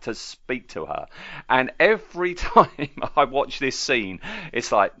I had to speak to her. And every time I watch this scene,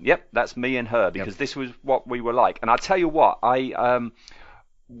 it's like, yep, that's me and her, because this was what we were like. And I tell you what,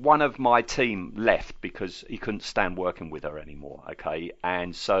 one of my team left because he couldn't stand working with her anymore. Okay,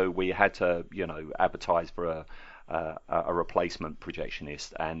 and so we had to, you know, advertise for a replacement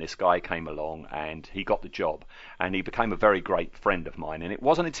projectionist, and this guy came along and he got the job, and he became a very great friend of mine. And it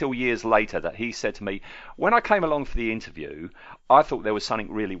wasn't until years later that he said to me, when I came along for the interview, I thought there was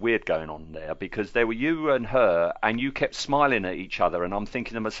something really weird going on there, because there were you and her, and you kept smiling at each other, and I'm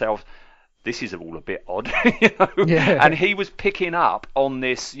thinking to myself, this is all a bit odd, you know. Yeah. And he was picking up on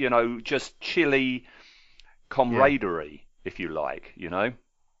this, you know, just chilly camaraderie, if you like, you know.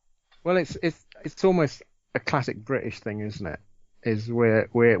 Well, it's almost, a classic British thing, isn't it? Is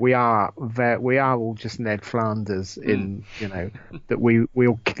we are all just Ned Flanders in that we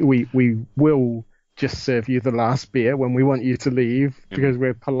will just serve you the last beer when we want you to leave because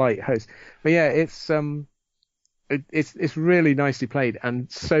we're polite hosts. But yeah, it's really nicely played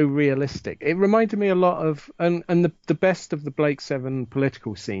and so realistic. It reminded me a lot of and the best of the Blake Seven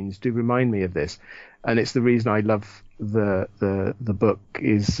political scenes do remind me of this, and it's the reason I love the book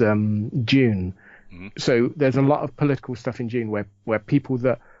is Dune. So there's a lot of political stuff in Dune where people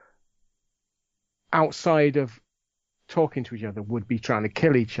that outside of talking to each other would be trying to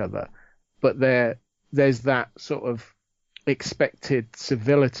kill each other, but there's that sort of expected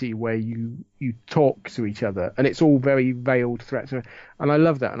civility where you talk to each other, and it's all very veiled threats. And I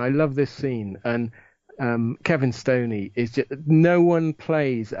love that, and I love this scene. And Kevin Stoney is just, no one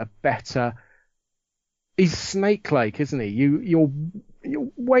plays a better. He's snake-like, isn't he? You're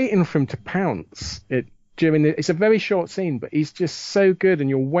waiting for him to pounce. It's a very short scene, but he's just so good, and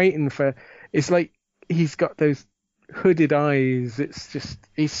you're waiting for. It's like he's got those hooded eyes. It's just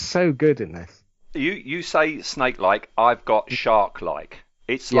he's so good in this. You say snake-like. I've got shark-like.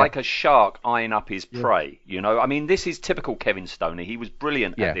 It's like a shark eyeing up his prey. I mean, this is typical Kevin Stoney. He was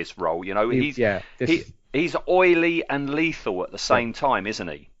brilliant at this role. He's oily and lethal at the same time, isn't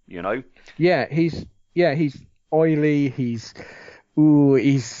he? Yeah, he's oily. He's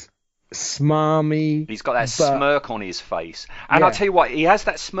smarmy. He's got that smirk on his face. And I'll tell you what, he has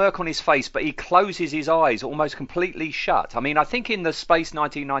that smirk on his face, but he closes his eyes almost completely shut. I mean, I think in the Space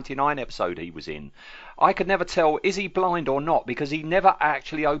 1999 episode he was in, I could never tell, is he blind or not? Because he never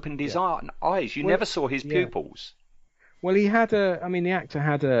actually opened his eyes. You never saw his pupils. Well, the actor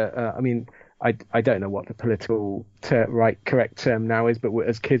had I don't know what the political correct term now is, but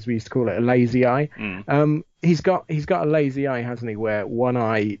as kids we used to call it a lazy eye. He's got a lazy eye, hasn't he, where one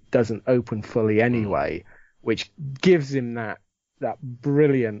eye doesn't open fully anyway, which gives him that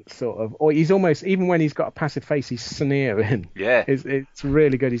brilliant sort of, or he's almost, even when he's got a passive face, he's sneering. Yeah, it's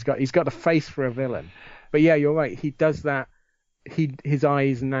really good. He's got a face for a villain. But yeah, you're right. He does that. His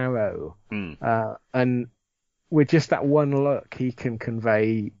eyes narrow, and with just that one look, he can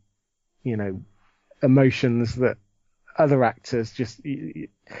convey, emotions that other actors just.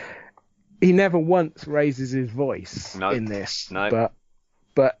 He never once raises his voice in this,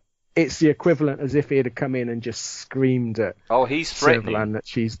 but it's the equivalent as if he had come in and just screamed at he's threatening Servalan that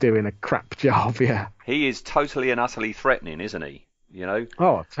she's doing a crap job. Yeah, he is totally and utterly threatening, isn't he?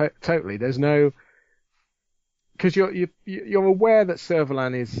 Oh, totally. There's no, because you're aware that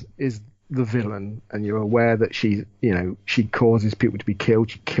Servalan is the villain, and you're aware that she causes people to be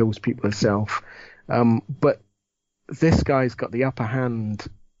killed. She kills people herself, but this guy's got the upper hand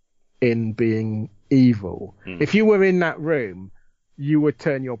in being evil. If you were in that room, you would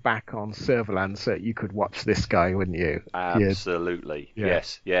turn your back on Servalan so you could watch this guy, wouldn't you? Absolutely.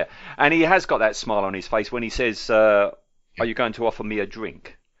 Yes. Yeah. And he has got that smile on his face when he says, are you going to offer me a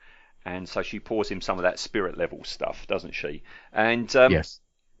drink? And so she pours him some of that spirit level stuff, doesn't she? And yes.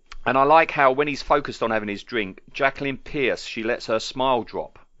 And I like how when he's focused on having his drink, Jacqueline Pierce, she lets her smile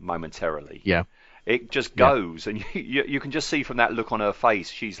drop momentarily. Yeah. It just goes, and you can just see from that look on her face,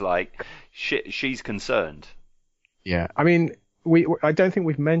 she's like, she's concerned. Yeah, I mean, I don't think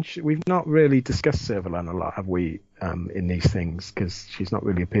we've not really discussed Servalan a lot, have we, in these things, because she's not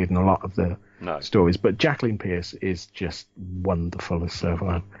really appeared in a lot of the stories. But Jacqueline Pierce is just wonderful as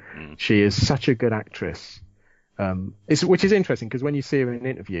Servalan. She is such a good actress. Which is interesting because when you see her in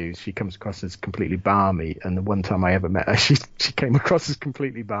interviews, she comes across as completely balmy, and the one time I ever met her, she came across as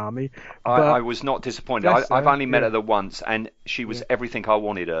completely balmy. I was not disappointed. I've only met her the once, and she was everything I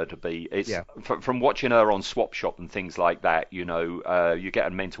wanted her to be. It's from watching her on Swap Shop and things like that. You get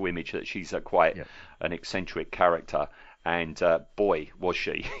a mental image that she's quite an eccentric character, and boy, was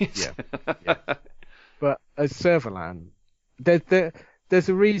she. But as Servalan, there's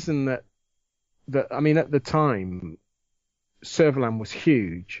a reason that I mean, at the time, Servalan was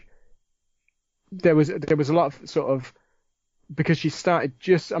huge. There was a lot of sort of, because she started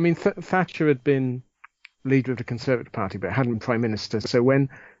just, I mean, Thatcher had been leader of the Conservative Party, but hadn't been Prime Minister. So when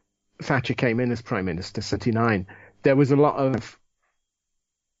Thatcher came in as Prime Minister, 79, there was a lot of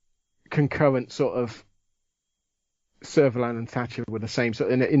concurrent sort of Servalan and Thatcher were the same. So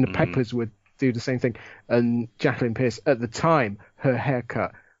in the papers would do the same thing. And Jacqueline Pierce, at the time, her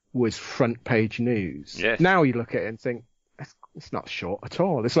haircut was front page news. Yes. Now you look at it and think, it's not short at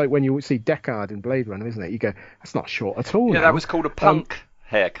all. It's like when you see Deckard in Blade Runner, isn't it? You go, that's not short at all. Yeah, that was called a punk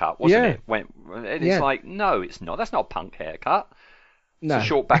haircut, wasn't it? It's like, no, it's not. That's not a punk haircut. It's a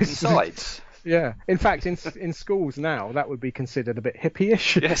short back and sides. Yeah. In fact, in schools now, that would be considered a bit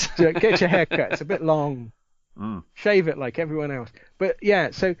hippie-ish. Yes. Get your haircut. It's a bit long. Shave it like everyone else. But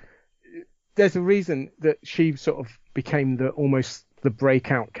yeah, so there's a reason that she sort of became almost the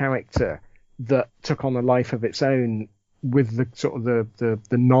breakout character that took on a life of its own with the sort of the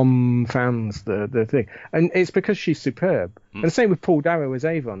non-fans, the thing. And it's because she's superb. And the same with Paul Darrow as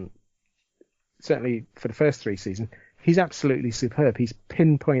Avon. Certainly for the first 3 seasons, he's absolutely superb. He's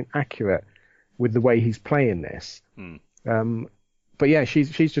pinpoint accurate with the way he's playing this. But yeah, she's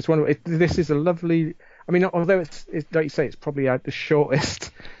just wonderful. This is a lovely. I mean, although it's like you say, it's probably the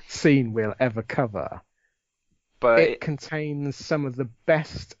shortest scene we'll ever cover. But it contains some of the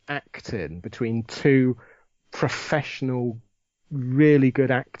best acting between 2 professional, really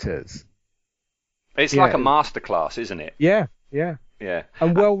good actors. It's like a masterclass, isn't it? Yeah. Yeah.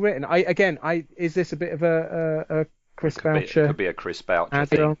 And well written. Is this a bit of a Chris Boucher? Could be a Chris Boucher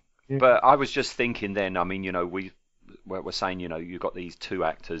thing. Yeah. But I was just thinking then, I mean, we're saying, you've got these 2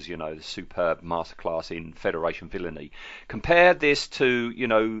 actors, the superb masterclass in Federation villainy. Compare this to,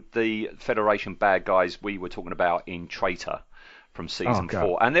 the Federation bad guys we were talking about in Traitor from season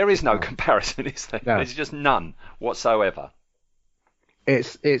 4. And there is no comparison, is there? No. There's just none whatsoever.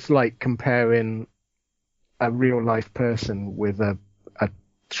 It's like comparing a real life person with a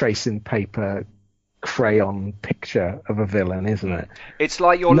tracing paper crayon picture of a villain, isn't it? It's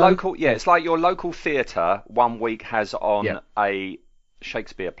like your local theatre one week has on a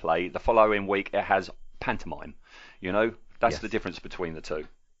Shakespeare play, the following week it has pantomime. That's the difference between the 2.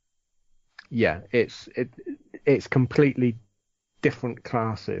 Yeah, it's completely different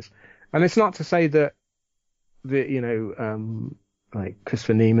classes. And it's not to say that like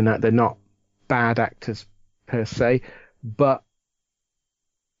Christopher Neiman, that they're not bad actors per se, but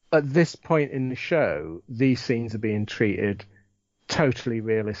at this point in the show, these scenes are being treated totally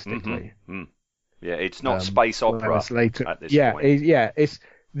realistically. Yeah, it's not space opera at this point. It's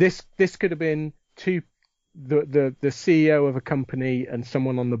this could have been the CEO of a company and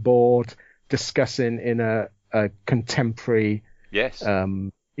someone on the board discussing in a contemporary,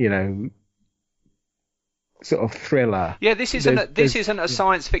 sort of thriller. Yeah, this isn't a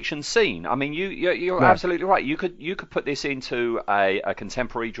science fiction scene. I mean, you're absolutely right. You could put this into a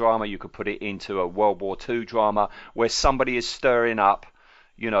contemporary drama. You could put it into a World War II drama where somebody is stirring up,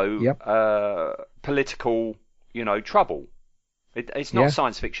 political, trouble. It's not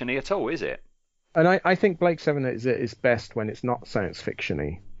science fiction-y at all, is it? And I think Blake Seven is best when it's not science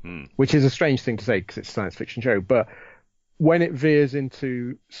fiction-y, which is a strange thing to say because it's a science fiction show. But when it veers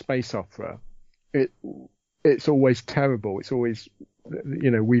into space opera, it's always terrible. It's always,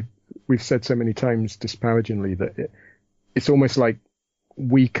 we've said so many times disparagingly that it's almost like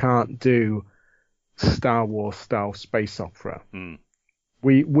we can't do Star Wars style space opera.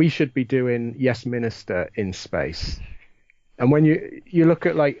 We should be doing Yes Minister in space. And when you look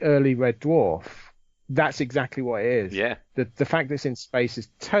at like early Red Dwarf, that's exactly what it is. Yeah. The fact that it's in space is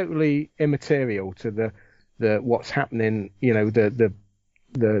totally immaterial to the what's happening. The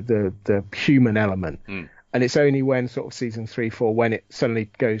human element. And it's only when sort of season 3, 4, when it suddenly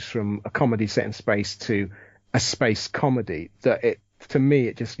goes from a comedy set in space to a space comedy, that to me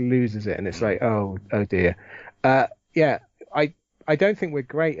it just loses it, and it's like, oh dear. I don't think we're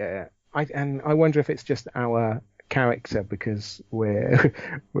great at it. And I wonder if it's just our character, because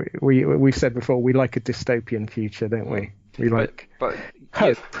we've said before, we like a dystopian future, don't we? We like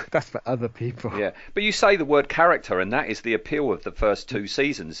hope. That's for other people. Yeah, but you say the word character, and that is the appeal of the first 2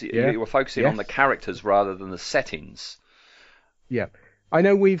 seasons. You were focusing on the characters rather than the settings. Yeah, I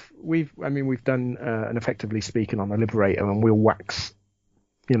know we've done an Effectively Speaking on the Liberator, and we'll wax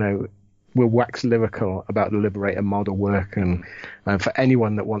lyrical about the Liberator model work, and for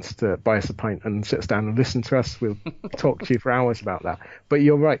anyone that wants to buy us a pint and sit us down and listen to us, we'll talk to you for hours about that. But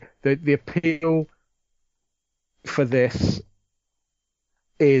you're right, the appeal for this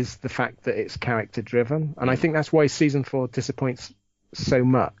is the fact that it's character driven, and I think that's why season 4 disappoints so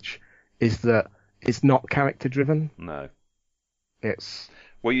much, is that it's not character driven. No, it's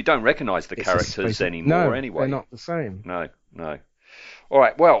you don't recognise the characters anymore anyway. They're not the same. No. All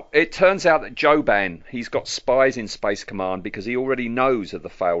right, well, it turns out that Joban, he's got spies in Space Command because he already knows of the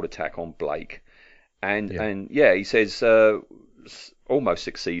failed attack on Blake, and he says almost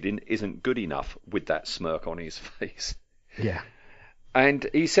succeeding isn't good enough with that smirk on his face. Yeah. And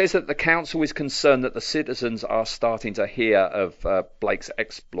he says that the council is concerned that the citizens are starting to hear of Blake's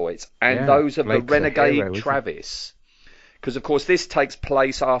exploits and those of Blake's the renegade Travis. Because, of course, this takes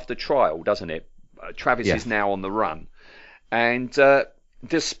place after trial, doesn't it? Travis is now on the run. And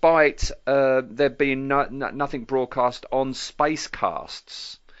despite there being nothing broadcast on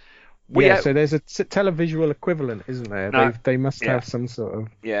Spacecasts. So there's a televisual equivalent, isn't there? No, they must have some sort of...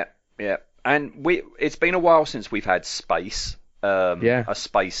 Yeah. And it's been a while since we've had space, a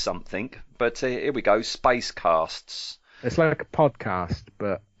space something. But here we go, space casts. It's like a podcast,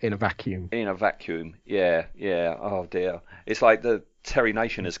 but in a vacuum. In a vacuum, yeah. Oh dear, it's like the Terry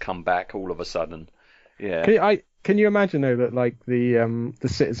Nation has come back all of a sudden. Yeah. Can you imagine though that like the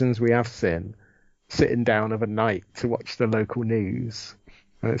citizens we have sitting down of a night to watch the local news,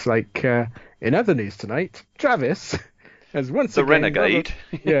 and it's like in other news tonight, Travis has once the again renegade.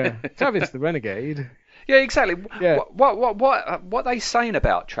 Travis the renegade. Yeah, exactly. Yeah. What are they saying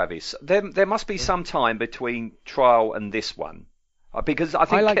about Travis? There must be some time between trial and this one, because I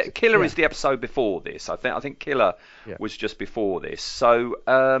think Killer is the episode before this. I think Killer was just before this. So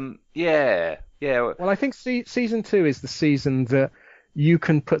yeah. Well, I think season 2 is the season that you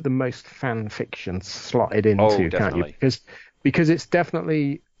can put the most fan fiction slotted into, can't you? Because it's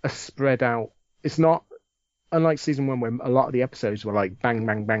definitely a spread out. It's not. Unlike season 1, where a lot of the episodes were like bang,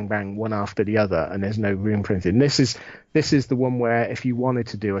 bang, bang, bang, one after the other, and there's no room for anything. This is the one where if you wanted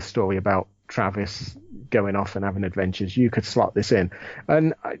to do a story about Travis going off and having adventures, you could slot this in.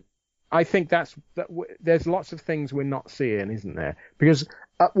 And I think there's lots of things we're not seeing, isn't there? Because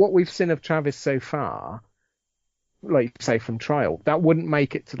what we've seen of Travis so far, like say from trial, that wouldn't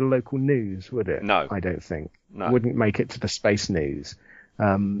make it to the local news, would it? No, I don't think. No, wouldn't make it to the space news.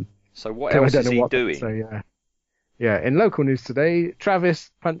 So what else is he doing? So, yeah, in local news today,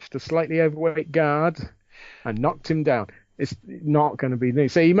 Travis punched a slightly overweight guard and knocked him down. It's not going to be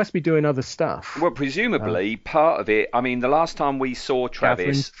news. So he must be doing other stuff. Well, presumably part of it. I mean, the last time we saw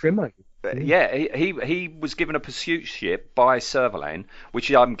Travis, he was given a pursuit ship by Servalan,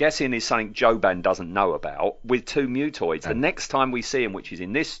 which I'm guessing is something Joban doesn't know about, with 2 mutoids. The next time we see him, which is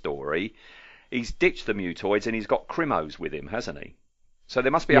in this story, he's ditched the mutoids and he's got Crimos with him, hasn't he? So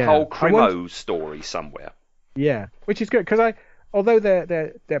there must be a whole Crimo story somewhere. Yeah, which is good because although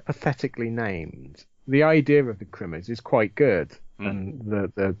they're pathetically named, the idea of the Crimos is quite good, and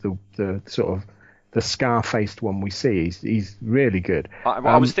the sort of the scar-faced one we see, he's really good.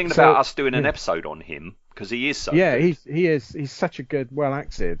 I was thinking about us doing an episode on him because he is so. Yeah, good. he's such a good, well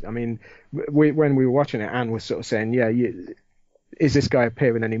acted. I mean, when we were watching it, Anne was sort of saying, is this guy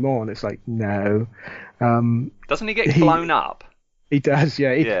appearing anymore? And it's like, no. Doesn't he get blown up? He does,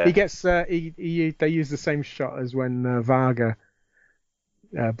 yeah. He gets. They use the same shot as when Varga,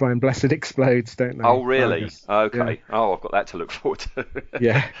 Brian Blessed explodes, don't they? Oh, really? Vargas. Okay. Yeah. Oh, I've got that to look forward to.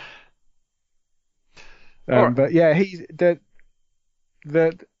 Yeah. Right. But yeah, he's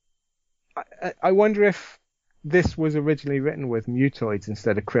I wonder if this was originally written with mutoids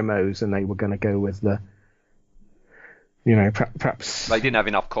instead of Crimos, and they were going to go with the. Perhaps they didn't have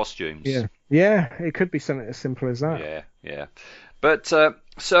enough costumes. Yeah, it could be something as simple as that. Yeah. But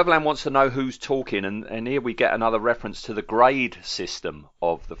Servalan wants to know who's talking, and here we get another reference to the grade system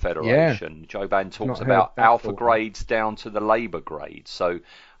of the Federation. Yeah. Joban talks about alpha grades down to the Labour grade. So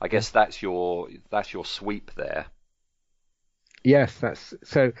I guess that's your sweep there. Yes, that's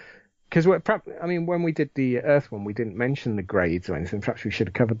so. Because when we did the Earth one, we didn't mention the grades or anything. Perhaps we should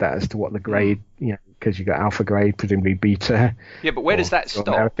have covered that as to what the grade, because you got alpha grade, presumably beta. Yeah, but where does that stop?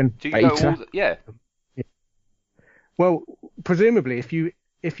 American, do you beta. go yeah. Well, presumably, if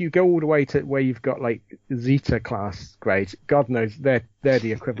you go all the way to where you've got like Zeta class grades, God knows they're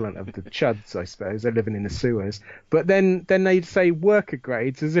the equivalent of the Chuds, I suppose. They're living in the sewers. But then they'd say worker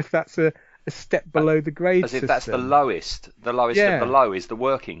grades as if that's a step below the grade system. As if system. that's the lowest. The lowest of the low is the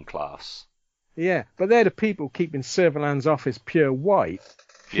working class. Yeah, but they're the people keeping Servalan's office pure white.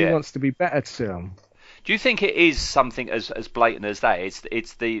 She wants to be better to them. Do you think it is something as blatant as that?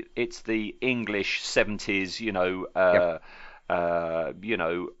 It's the English 70s,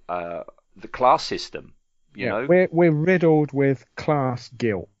 the class system. You know, we're riddled with class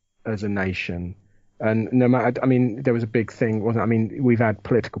guilt as a nation, and no matter. I mean, there was a big thing, wasn't it? I mean, we've had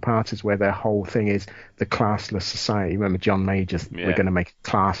political parties where their whole thing is the classless society. Remember John Major? We're going to make a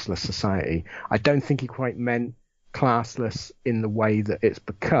classless society. I don't think he quite meant classless in the way that it's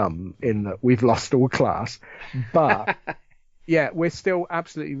become, in that we've lost all class, but we're still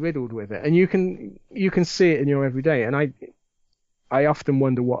absolutely riddled with it, and you can see it in your everyday. And I often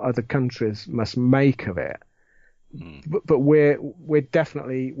wonder what other countries must make of it. But we're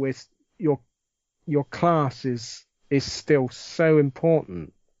definitely your class is still so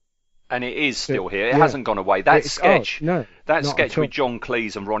important. And it is still here. It hasn't gone away. That sketch with John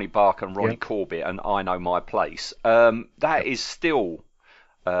Cleese and Ronnie Barker and Ronnie Corbett and I Know My Place, that is still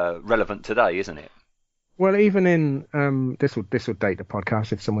relevant today, isn't it? Well, even in this will date the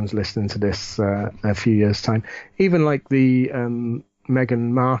podcast if someone's listening to this a few years' time. Even like the Meghan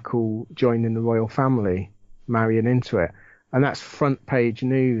Markle joining the royal family, marrying into it. and that's front page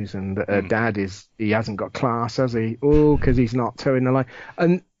news. And Dad he hasn't got class, has he? Oh, because he's not towing the line,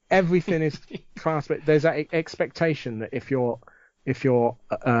 and everything is class. But there's that expectation that if you're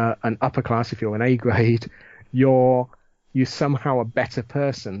an upper class, if you're an A grade, you're somehow a better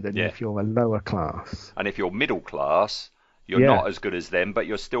person than if you're a lower class. And if you're middle class, you're not as good as them, but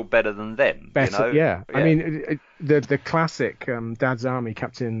you're still better than them. Better, you know? I mean, the classic Dad's Army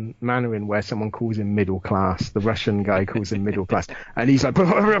Captain Manoin, where someone calls him middle class, the Russian guy calls him middle class, and he's like,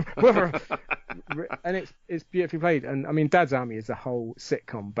 and it's beautifully played. And I mean, Dad's Army is a whole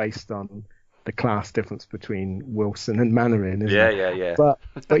sitcom based on the class difference between Wilson and Manoin, isn't it? Yeah.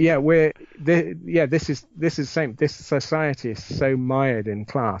 But yeah, this is the same. This society is so mired in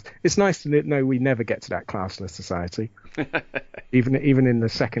class. It's nice to know we never get to that classless society, even in the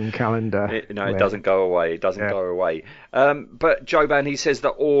second calendar. It doesn't go away. It doesn't go away. But Joban, he says that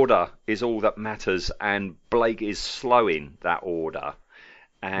order is all that matters, and Blake is slowing that order,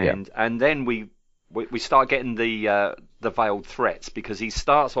 and then we start getting the veiled threats, because he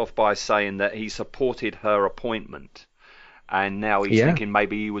starts off by saying that he supported her appointment, and now he's thinking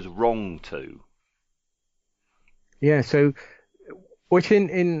maybe he was wrong to. Yeah, so which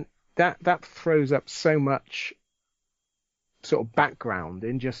in that throws up so much sort of background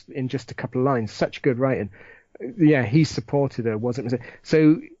in just a couple of lines. Such good writing. Yeah, he supported her, wasn't it?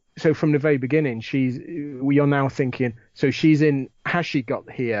 So from the very beginning, we are now thinking, so has she got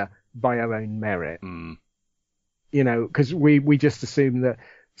here by her own merit? You know, because we just assume that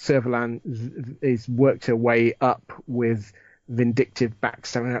Servalan is worked her way up with vindictive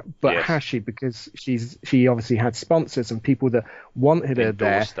backstabbing, but has she? Because she obviously had sponsors and people that wanted her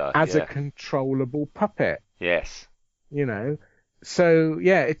there as a controllable puppet. Yes. You know, so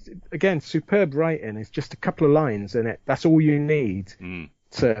it's again superb writing. It's just a couple of lines in it. That's all you need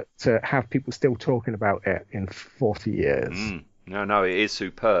to have people still talking about it in 40 years. No, it is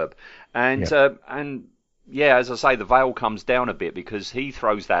superb, and as I say, the veil comes down a bit because he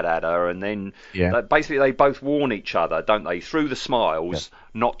throws that at her, and then basically they both warn each other, don't they, through the smiles,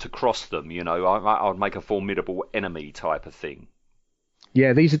 not to cross them. You know, I'd make a formidable enemy type of thing.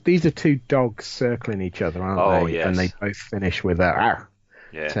 Yeah, these are two dogs circling each other, aren't they? Yes. And they both finish with a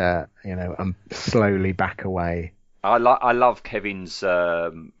and slowly back away. I love Kevin's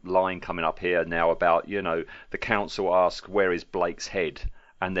line coming up here now about, the council asks, where is Blake's head?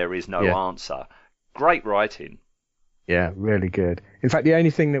 And there is no answer. Great writing. Yeah, really good. In fact, the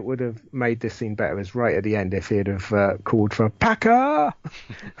only thing that would have made this scene better is right at the end if he'd have called for Packer.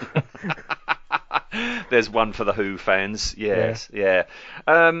 There's one for the Who fans. Yes, yeah.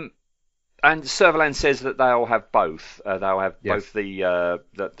 And Servalan says that they'll have both. They'll have both the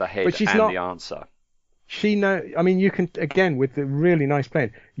head and the answer. I mean, you can, again, with the really nice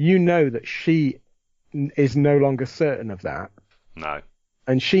playing, you know that she is no longer certain of that. No.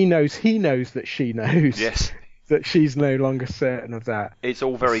 And he knows that she knows. Yes. That she's no longer certain of that. It's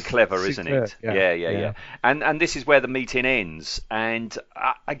all very clever, isn't it? Yeah. And this is where the meeting ends. And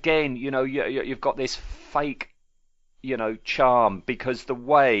again, you've got this fake, charm, because the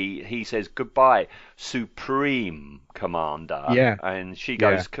way he says goodbye, Supreme Commander. Yeah. And she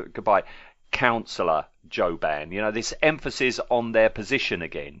goes goodbye, Counselor Joban. This emphasis on their position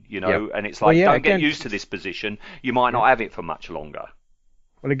again. And it's like, don't get used to this position. You might not have it for much longer.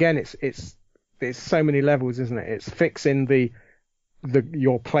 Well, again, it's so many levels, isn't it? It's fixing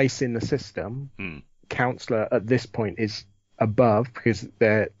your place in the system. Counselor at this point is above because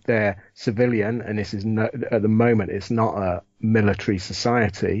they're civilian, and this is at the moment it's not a military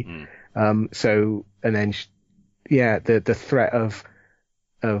society. So, and then the threat of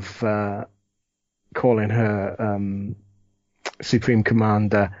calling her Supreme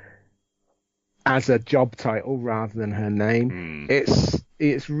Commander as a job title rather than her name.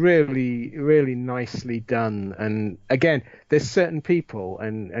 It's really, really nicely done. And again, there's certain people,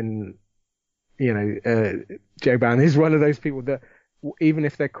 and Joban is one of those people that, even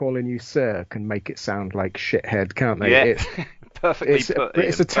if they're calling you sir, can make it sound like shithead, can't they? Yeah, perfectly put.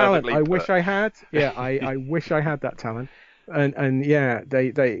 It's a talent I wish I had. Yeah, I wish I had that talent. And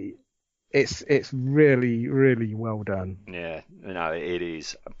it's really, really well done. Yeah, it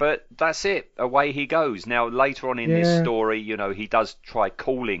is. But that's it. Away he goes. Now, later on in this story, he does try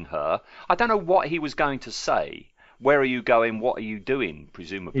calling her. I don't know what he was going to say. Where are you going? What are you doing?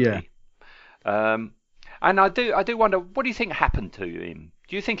 Presumably. Yeah. And I do wonder, what do you think happened to him?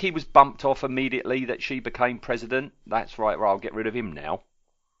 Do you think he was bumped off immediately that she became president? That's right, I'll get rid of him now.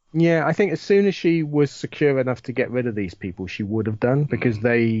 Yeah, I think as soon as she was secure enough to get rid of these people, she would have done, because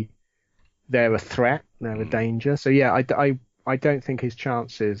they're a threat, they're a danger. So yeah, I don't think his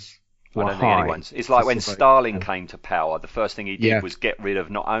chances I don't think anyone's. It's like when Stalin came to power, the first thing he did was get rid of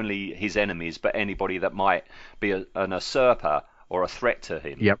not only his enemies, but anybody that might be an usurper or a threat to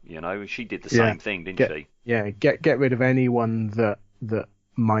him. Yep. You know, she did the same thing, didn't she? Yeah, get rid of anyone that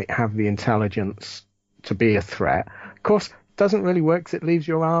might have the intelligence to be a threat. Of course, doesn't really work 'cause it leaves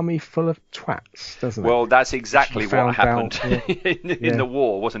your army full of twats, doesn't it? Well, that's exactly what happened in the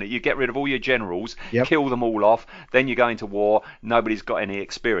war, wasn't it? You get rid of all your generals, kill them all off, then you go into war, nobody's got any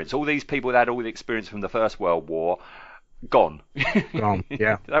experience. All these people that had all the experience from the First World War, gone. Gone,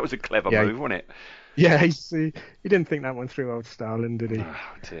 yeah. That was a clever move, wasn't it? Yeah, he didn't think that one through, old Stalin, did he? Oh,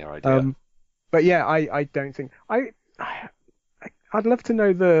 dear, oh dear. But yeah, I don't think... I'd love to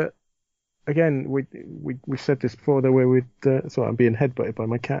know the... Again, we said this before, though, where sorry, I'm being headbutted by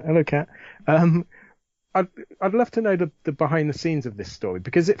my cat. Hello, cat. I'd love to know the behind the scenes of this story,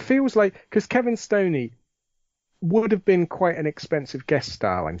 because it feels like, because Kevin Stoney would have been quite an expensive guest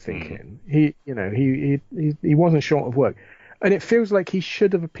star, I'm thinking. He wasn't short of work, and it feels like he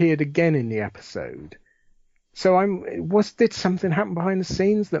should have appeared again in the episode. So did something happen behind the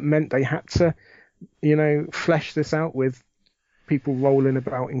scenes that meant they had to, flesh this out with people rolling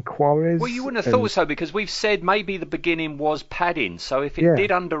about in quarries? Well, you wouldn't have thought so, because we've said maybe the beginning was padding, so if it did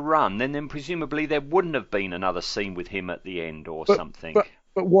underrun, then presumably there wouldn't have been another scene with him at the end or something.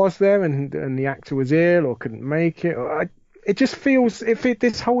 But was there, and the actor was ill or couldn't make it? It just feels,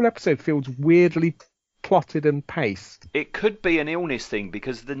 this whole episode feels weirdly plotted and paced. It could be an illness thing,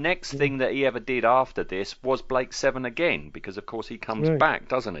 because the next thing that he ever did after this was Blake 7 again, because of course he comes back,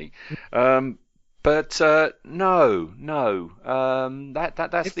 doesn't he? But no,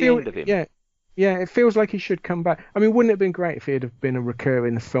 that's the end of him. Yeah, it feels like he should come back. I mean, wouldn't it have been great if he'd have been a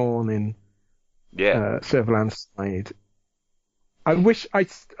recurring thorn in Servalan's side? I wish I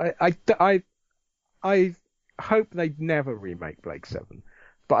hope they'd never remake Blake 7,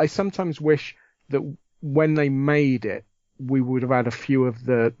 but I sometimes wish that when they made it, we would have had a few of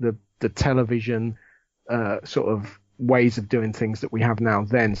the television sort of ways of doing things that we have now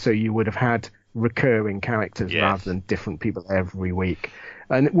then, so you would have had recurring characters rather than different people every week.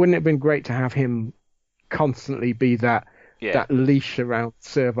 And wouldn't it have been great to have him constantly be that leash around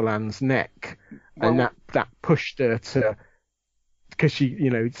Servalan's neck, and that pushed her to, because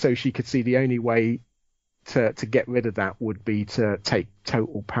she, so she could see the only way to get rid of that would be to take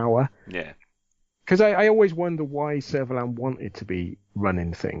total power. Yeah. Because I always wonder why Servalan wanted to be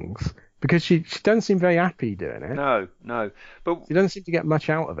running things, because she doesn't seem very happy doing it. No. But she doesn't seem to get much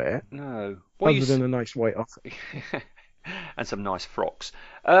out of it. No. Other than a nice white office. And some nice frocks.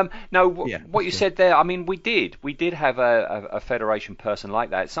 What you said there, I mean, we did have a Federation person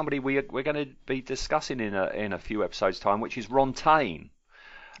like that. Somebody we're going to be discussing in a few episodes' time, which is Ron Tain.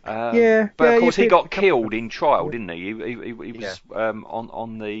 But of course he got killed in trial, didn't he? He was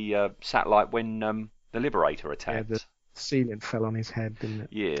on the satellite when the Liberator attacked. Yeah, the ceiling fell on his head, didn't it?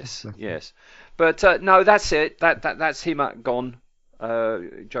 Yes. But no, that's it. That's him gone.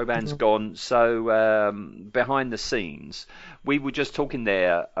 Joban's gone. So behind the scenes, we were just talking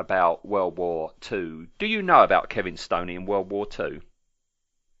there about World War II. Do you know about Kevin Stoney in World War II?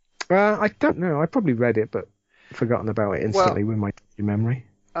 I don't know. I probably read it, but forgotten about it instantly with my memory.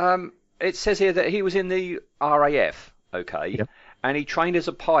 It says here that he was in the RAF, and he trained as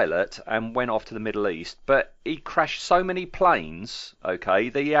a pilot and went off to the Middle East, but he crashed so many planes,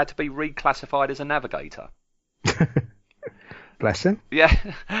 that he had to be reclassified as a navigator. Bless him. Yeah,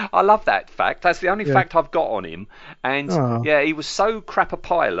 I love that fact. That's the only fact I've got on him. And he was so crap a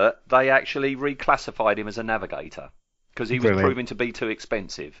pilot, they actually reclassified him as a navigator because he was proving to be too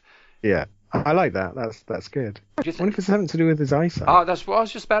expensive. Yeah, I like that. That's good. I wonder if it's something to do with his eyesight. Oh, that's what I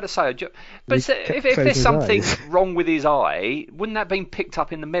was just about to say. But if there's something wrong with his eye, wouldn't that have been picked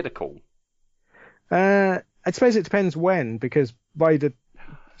up in the medical? I suppose it depends when, because by the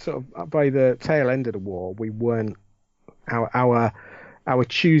tail end of the war, we weren't. Our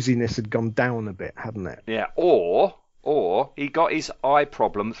choosiness had gone down a bit, hadn't it? Yeah, or he got his eye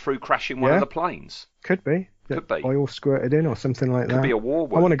problem through crashing one of the planes. Could be. Could be. Oil squirted in or something like that. Could be a war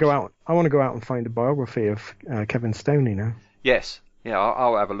wound. I want to go out and find a biography of Kevin Stoney now. Yes. Yeah,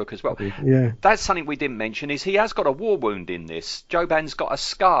 I'll have a look as well. Yeah. That's something we didn't mention, is he has got a war wound in this. Joban's got a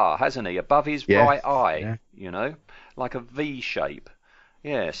scar, hasn't he, above his right eye, like a V shape.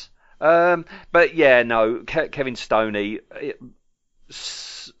 Yes. But yeah, no, Kevin Stoney,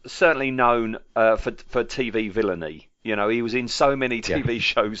 certainly known for TV villainy. He was in so many TV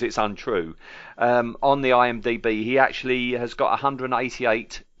shows, it's untrue. On the IMDb, he actually has got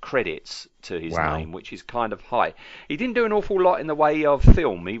 188 credits to his Wow. name, which is kind of high. He didn't do an awful lot in the way of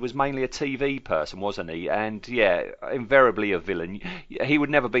film. He was mainly a TV person, wasn't he? And yeah, invariably a villain. He would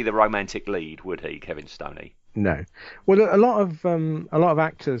never be the romantic lead, would he, Kevin Stoney? No. Well, a lot of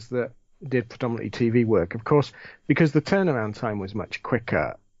actors that did predominantly TV work, of course, because the turnaround time was much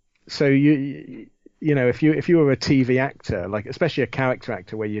quicker. So you know, if you were a TV actor, like especially a character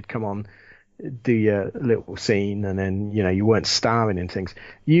actor, where you'd come on, do your little scene, and then you weren't starring in things,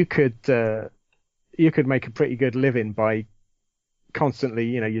 you could make a pretty good living by constantly,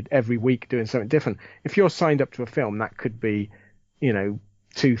 you'd every week doing something different. If you're signed up to a film, that could be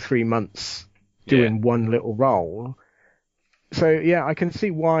 2-3 months doing one little role. So yeah, I can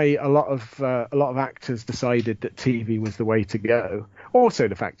see why a lot of actors decided that TV was the way to go. Also,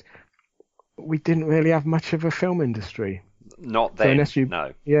 the fact we didn't really have much of a film industry. Not then. So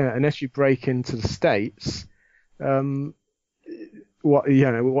unless you break into the States, what are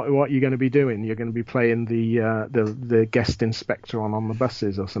you going to be doing? You're going to be playing the guest inspector on the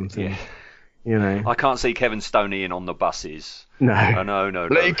buses or something. Yeah. I can't see Kevin Stoney in On the Buses. No. No.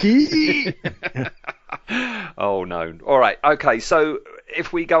 Blakey! Oh, no. All right. Okay, so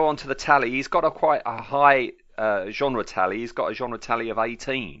if we go on to the tally, he's got quite a high genre tally. He's got a genre tally of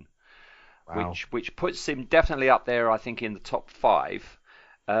 18, wow. which puts him definitely up there, I think, in the top 5.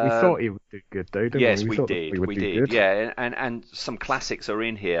 We thought he would do good, though, didn't we? Yes, we did. Good. Yeah, and some classics are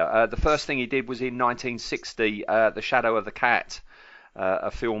in here. The first thing he did was in 1960, The Shadow of the Cat,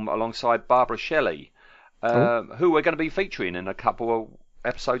 a film alongside Barbara Shelley, who we're going to be featuring in a couple of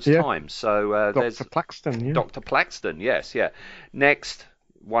episodes' time. So there's Dr. Plaxton. Yeah. Dr. Plaxton, yes, yeah. Next,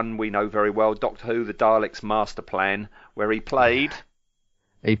 one we know very well, Doctor Who: The Daleks' Master Plan, where he played...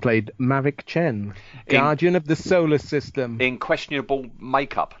 He played Mavic Chen, Guardian of the Solar System. In questionable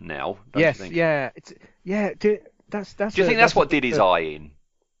makeup now, don't you think? That's. Do you think that's what did his eye in?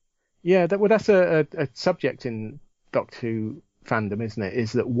 Yeah, that's a subject in Doctor Who fandom, isn't it?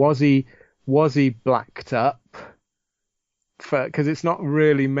 Is that was he blacked up? Because it's not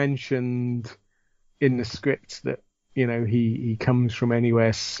really mentioned in the script that he comes from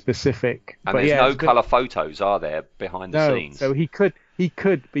anywhere specific. And there's no colour photos, are there, behind the scenes? So he could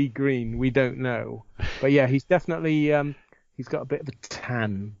be green. We don't know. But yeah, he's definitely he's got a bit of a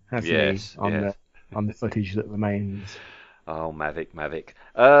tan, hasn't he, on the footage that remains. Oh, Mavic.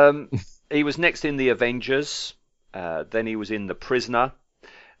 He was next in The Avengers. Then he was in The Prisoner.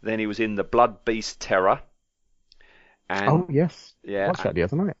 Then he was in The Blood Beast Terror. And, yes. Yeah. Watched that the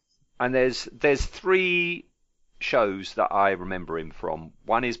other night. And there's 3 shows that I remember him from.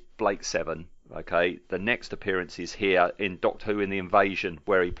 One is Blake 7. Okay, the next appearance is here in Doctor Who in the Invasion,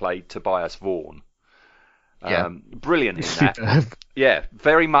 where he played Tobias Vaughan. Brilliant in that. Yeah,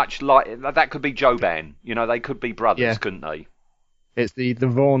 very much like that. Could be Joban. They could be brothers, couldn't they? It's the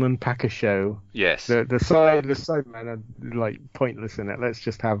Vaughan and Packer show. Yes. The side men are like pointless in it. Let's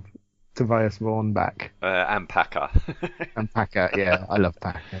just have Tobias Vaughan back. And Packer. And Packer, yeah, I love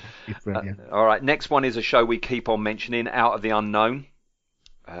Packer. He's brilliant. All right, next one is a show we keep on mentioning, Out of the Unknown.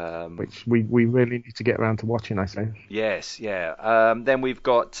 Which we really need to get around to watching, I suppose. Yes, yeah. Then we've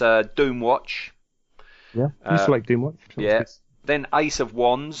got Doom Watch. Yeah, I used to like Doom Watch. Yeah. Then Ace of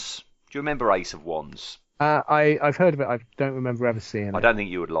Wands. Do you remember Ace of Wands? I've heard of it. I don't remember ever seeing it. I don't think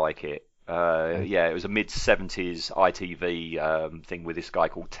you would like it. Yeah, it was a mid-70s ITV thing with this guy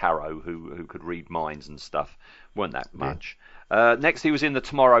called Tarot who could read minds and stuff. Weren't that much. Next, he was in The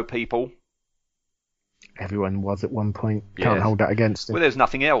Tomorrow People. Everyone was at one point. Can't hold that against him. Well, there's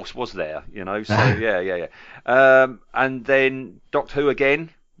nothing else, was there? So yeah. And then Doctor Who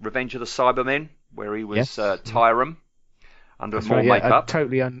again, Revenge of the Cybermen, where he was Tyrem under more makeup.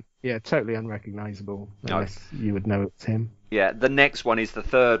 Totally unrecognisable unless you would know it's him. Yeah, the next one is the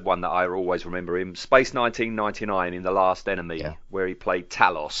third one that I always remember him, Space 1999 in The Last Enemy, where he played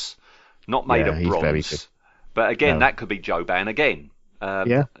Talos, not made of bronze. Very good. But again, that could be Joban again.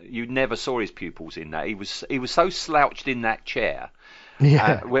 You never saw his pupils in that. He was so slouched in that chair,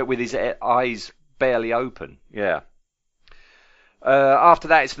 with his eyes barely open. Yeah. After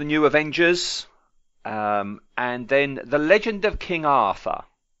that, it's the New Avengers, and then the Legend of King Arthur.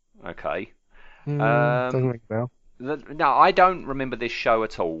 Okay. Doesn't ring a bell. No, I don't remember this show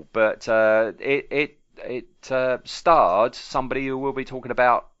at all, but it starred somebody who we'll be talking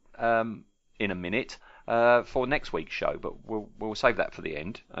about in a minute. For next week's show, but we'll save that for the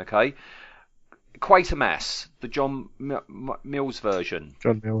end. Okay. Quatermass, the John Mills version.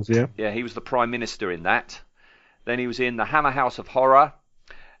 John Mills, yeah. Yeah, he was the Prime Minister in that. Then he was in the Hammer House of Horror.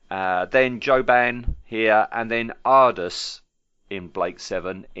 Then Joban here, and then Ardus in Blake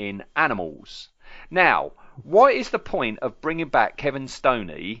 7 in Animals. Now, What is the point of bringing back Kevin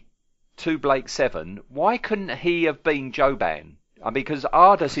Stoney to Blake Seven? Why couldn't he have been Joban? Because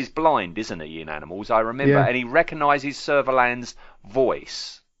Ardus is blind, isn't he, in Animals? I remember, and he recognises Servalan's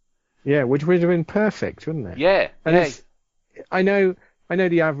voice. Yeah, which would have been perfect, wouldn't it? Yeah, and I know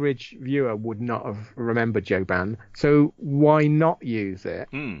the average viewer would not have remembered Joban, so why not use it?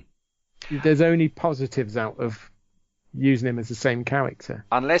 There's only positives out of using him as the same character.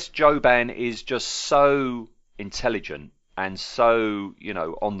 Unless Joban is just so intelligent and so,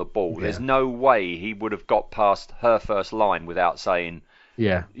 on the ball, there's no way he would have got past her first line without saying,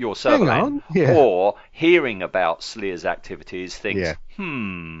 you're Servalan. Or hearing about Sleer's activities, thinks,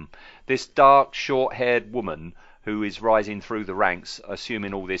 this dark, short-haired woman who is rising through the ranks,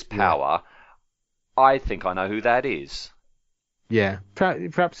 assuming all this power, I think I know who that is. Yeah,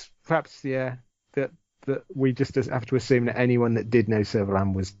 perhaps, that we just have to assume that anyone that did know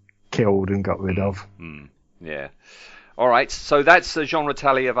Servalan was killed and got rid of. Yeah. All right, so that's the genre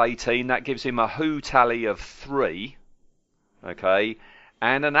tally of 18. That gives him a Who tally of 3. Okay.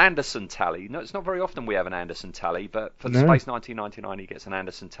 And an Anderson tally. No, it's not very often we have an Anderson tally, but for the Space 1999, he gets an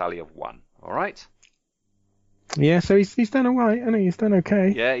Anderson tally of 1. All right? Yeah, so he's done all right, hasn't he? He's done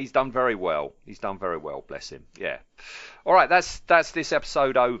okay. Yeah, he's done very well. He's done very well, bless him. Yeah. All right, that's this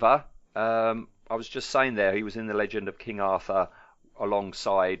episode over. I was just saying there, he was in The Legend of King Arthur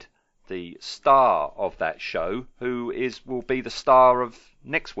alongside the star of that show, who will be the star of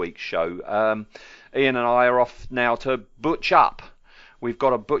next week's show. Ian and I are off now to butch up. We've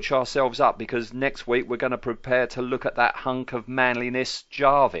got to butch ourselves up because next week we're going to prepare to look at that hunk of manliness,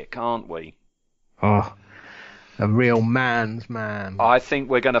 Jarvik, aren't we? Oh, a real man's man. I think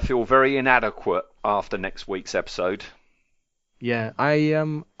we're going to feel very inadequate after next week's episode. Yeah, I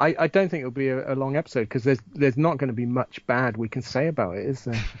don't think it'll be a long episode because there's not going to be much bad we can say about it, is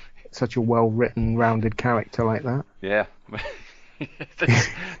there? Such a well-written, rounded character like that. Yeah.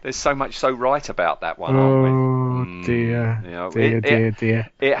 there's so much so right about that one, aren't we? Dear.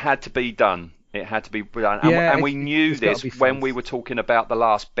 It had to be done. It had to be done. And we knew this when we were talking about the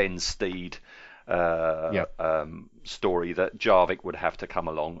last Ben Steed story, that Jarvik would have to come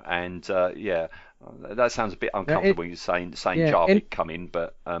along. And, that sounds a bit uncomfortable, saying Jarvik come in,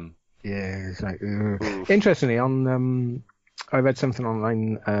 but... it's like... Interestingly, I read something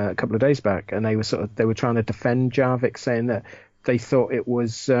online a couple of days back, and they were trying to defend Jarvik, saying that they thought it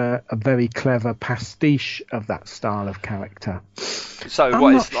was a very clever pastiche of that style of character. So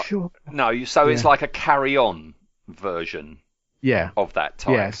it's like a carry-on version. Of that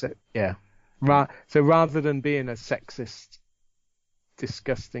type. So rather than being a sexist,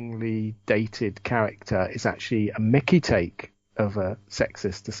 disgustingly dated character, it's actually a Mickey take of a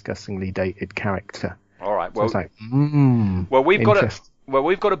sexist, disgustingly dated character. All right. Well, so it's like,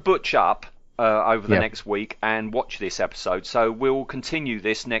 we've got to butch up over the next week and watch this episode. So we'll continue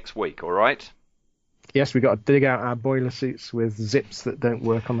this next week. All right. Yes, we've got to dig out our boiler suits with zips that don't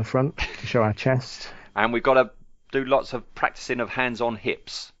work on the front to show our chest. And we've got to do lots of practicing of hands on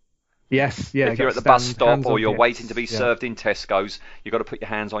hips. If you're at the bus stop or you're waiting to be served in Tesco's, you've got to put your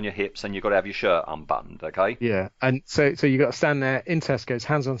hands on your hips and you've got to have your shirt unbuttoned. Okay. Yeah, and so you've got to stand there in Tesco's,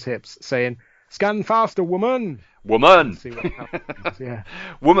 hands on hips, saying, "Scan faster, woman." Woman. See what happens.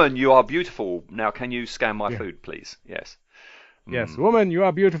 Woman, you are beautiful. Now, can you scan my food, please? Yes. Yes, woman, you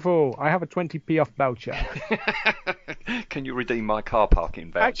are beautiful. I have a 20p off voucher. Can you redeem my car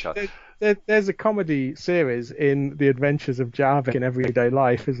parking voucher? Actually, there's a comedy series in The Adventures of Jarvik in Everyday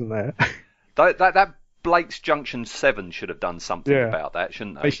Life, isn't there? That Blake's Junction 7 should have done something about that,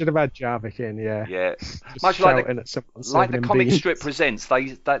 shouldn't they? They should have had Jarvik in, Yeah. Much like the comic strip presents,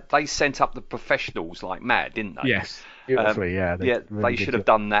 they sent up the professionals like mad, didn't they? Yes. Beautifully, they should have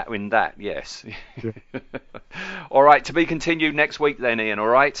done that in that, yes. All right, to be continued next week then, Ian, all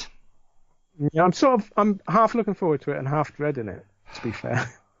right? Yeah, I'm half looking forward to it and half dreading it, to be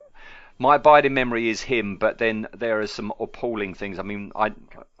fair. My abiding memory is him, but then there are some appalling things. I mean,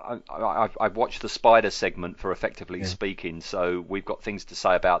 I've watched the Spider segment for Effectively Speaking, so we've got things to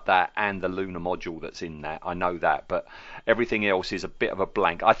say about that and the lunar module that's in that. I know that, but everything else is a bit of a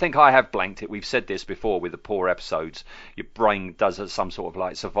blank. I think I have blanked it. We've said this before with the poor episodes. Your brain does some sort of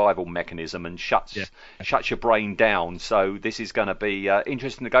like survival mechanism and shuts your brain down. So this is going to be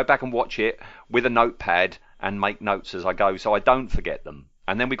interesting to go back and watch it with a notepad and make notes as I go, so I don't forget them.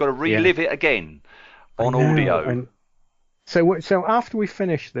 And then we've got to relive it again on audio. So after we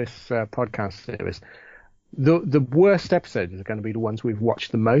finish this podcast series, the worst episodes are going to be the ones we've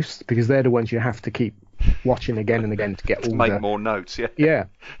watched the most, because they're the ones you have to keep watching again and again to get all make more notes. Yeah. Yeah.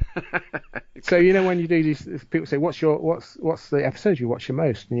 So when you do these, people say, "What's the episode you watch the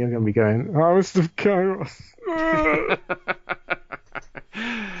most?" And you're going to be going, "Harvest of Chaos."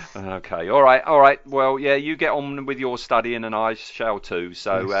 Okay. All right. Well, yeah, you get on with your studying, and I shall too.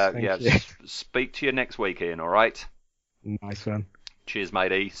 So Yes, speak to you next week, Ian. All right. Nice one. Cheers,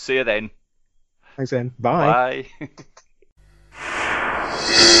 matey. See you then. Thanks, then. Bye. Bye.